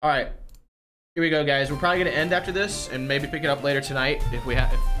 Alright. Here we go, guys. We're probably gonna end after this and maybe pick it up later tonight if we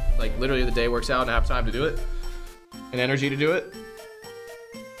have, like, literally the day works out and I have time to do it. And energy to do it.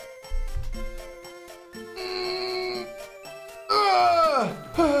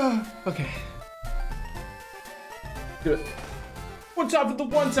 Okay. Do it. One time for the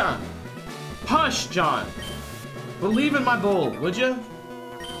one time. Hush, John. Believe in my bull, would you?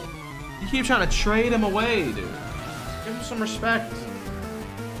 You keep trying to trade him away, dude. Give him some respect.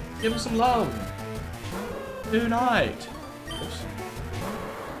 Give him some love. Tonight. Oops.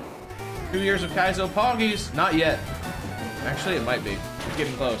 2 years of Kaizo Poggies? Not yet. Actually, it might be. It's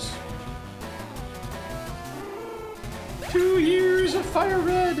getting close. 2 years of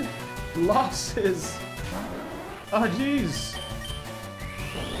Firered. Losses. Oh, jeez.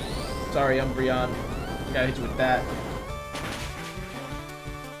 Sorry, Umbreon. Gotta hit you with that.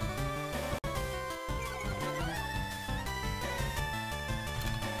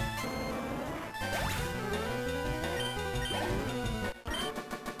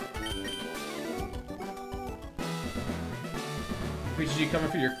 PGG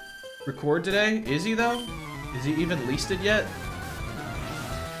coming for your record today? Is he though? Is he even leasted yet?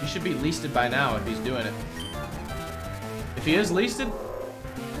 He should be leasted by now if he's doing it. If he is leasted,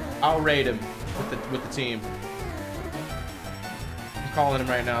 I'll raid him with the team. I'm calling him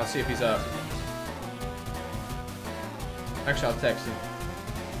right now. Let's see if he's up. Actually, I'll text him.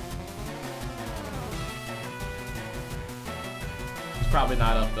 He's probably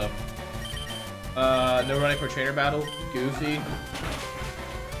not up though. No running for trainer battle. Goofy.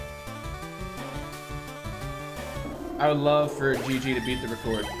 I would love for GG to beat the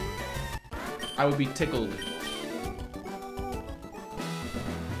record. I would be tickled.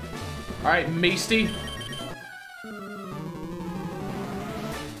 Alright, Measty.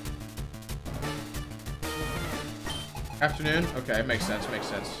 Afternoon? Okay, makes sense, makes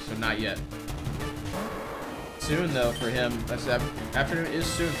sense. So not yet. Soon though for him. That's afternoon is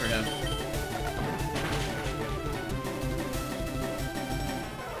soon for him.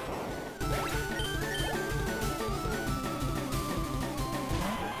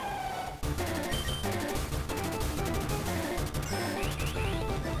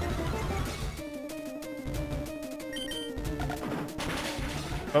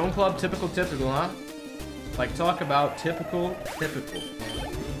 Phone club, typical, huh? Like, talk about typical.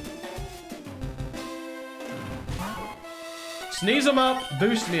 Sneeze him up,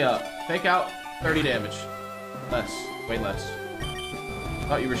 boost me up. Fake out, 30 damage. Less, way less.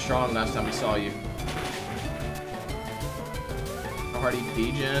 Thought you were strong last time we saw you. How hard he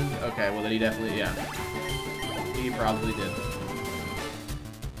degen? Okay, well then he definitely, yeah. He probably did.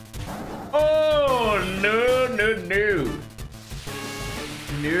 Oh, no. No.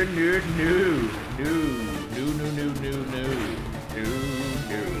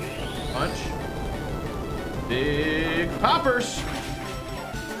 Punch. Big poppers.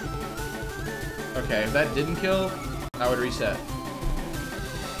 Okay, if that didn't kill, I would reset.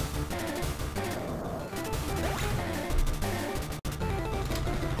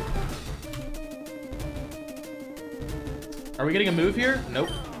 Are we getting a move here? Nope.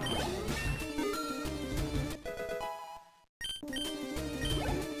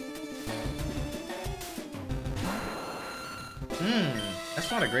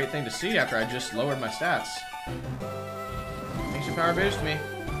 That's not a great thing to see after I just lowered my stats. Thanks for power boost me.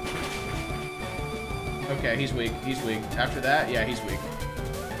 Okay, he's weak. After that, yeah, he's weak.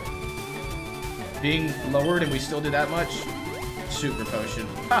 Being lowered and we still did that much? Super potion.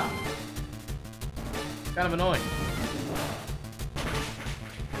 Ha! Kind of annoying.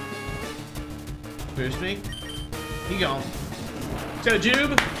 Boost me. He gone. Let's go,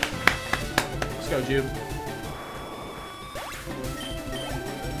 Jube. Let's go, Jube.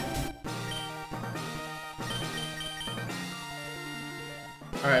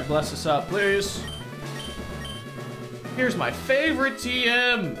 Alright, bless us up, please. Here's my favorite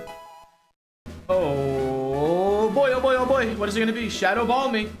TM. Oh boy, oh boy, oh boy. What is it gonna be? Shadow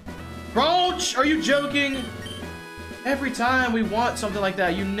Ball me. Crunch! Are you joking? Every time we want something like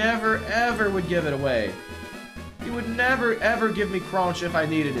that, you never ever would give it away. You would never ever give me Crunch if I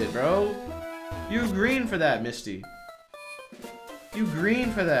needed it, bro. You green for that, Misty. You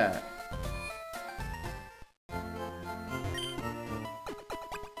green for that.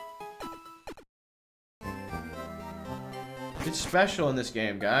 It's special in this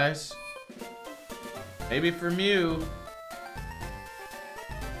game, guys. Maybe for Mew.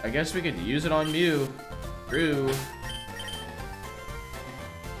 I guess we could use it on Mew. True.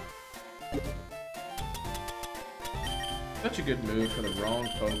 Such a good move for the wrong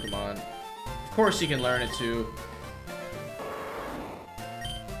Pokemon. Of course he can learn it too.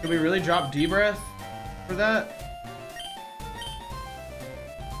 Could we really drop D-Breath for that?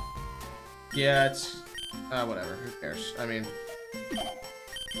 Yeah, it's... whatever. Who cares? I mean...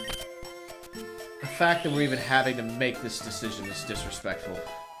 the fact that we're even having to make this decision is disrespectful.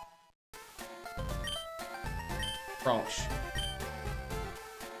 Crunch.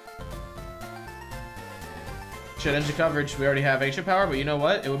 Shedinja coverage. We already have ancient power, but you know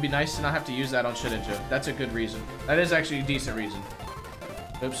what? It would be nice to not have to use that on Shedinja. That's a good reason. That is actually a decent reason.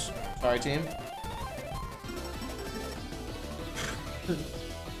 Oops. Sorry, team.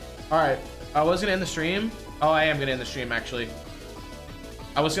 Alright. I was gonna end the stream. Oh, I am gonna end the stream, actually.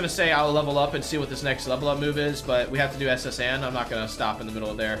 I was gonna say I'll level up and see what this next level up move is, but we have to do SSN. I'm not gonna stop in the middle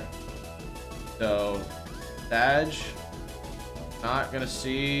of there. So, Badge. Not gonna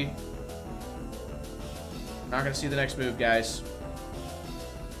see the next move, guys.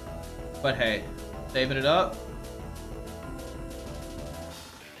 But hey, saving it up.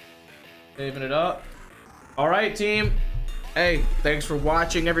 Saving it up. All right, team. Hey, thanks for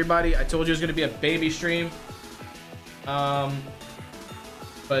watching, everybody. I told you it was gonna be a baby stream. But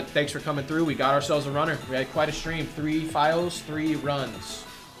thanks for coming through. We got ourselves a runner. We had quite a stream. 3 files, 3 runs.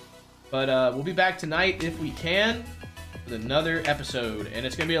 But we'll be back tonight if we can with another episode. And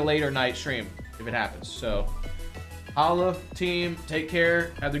it's gonna be a later night stream if it happens. So holla, team. Take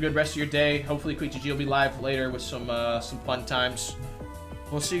care. Have a good rest of your day. Hopefully QuickGG will be live later with some fun times.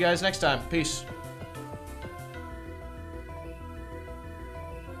 We'll see you guys next time. Peace.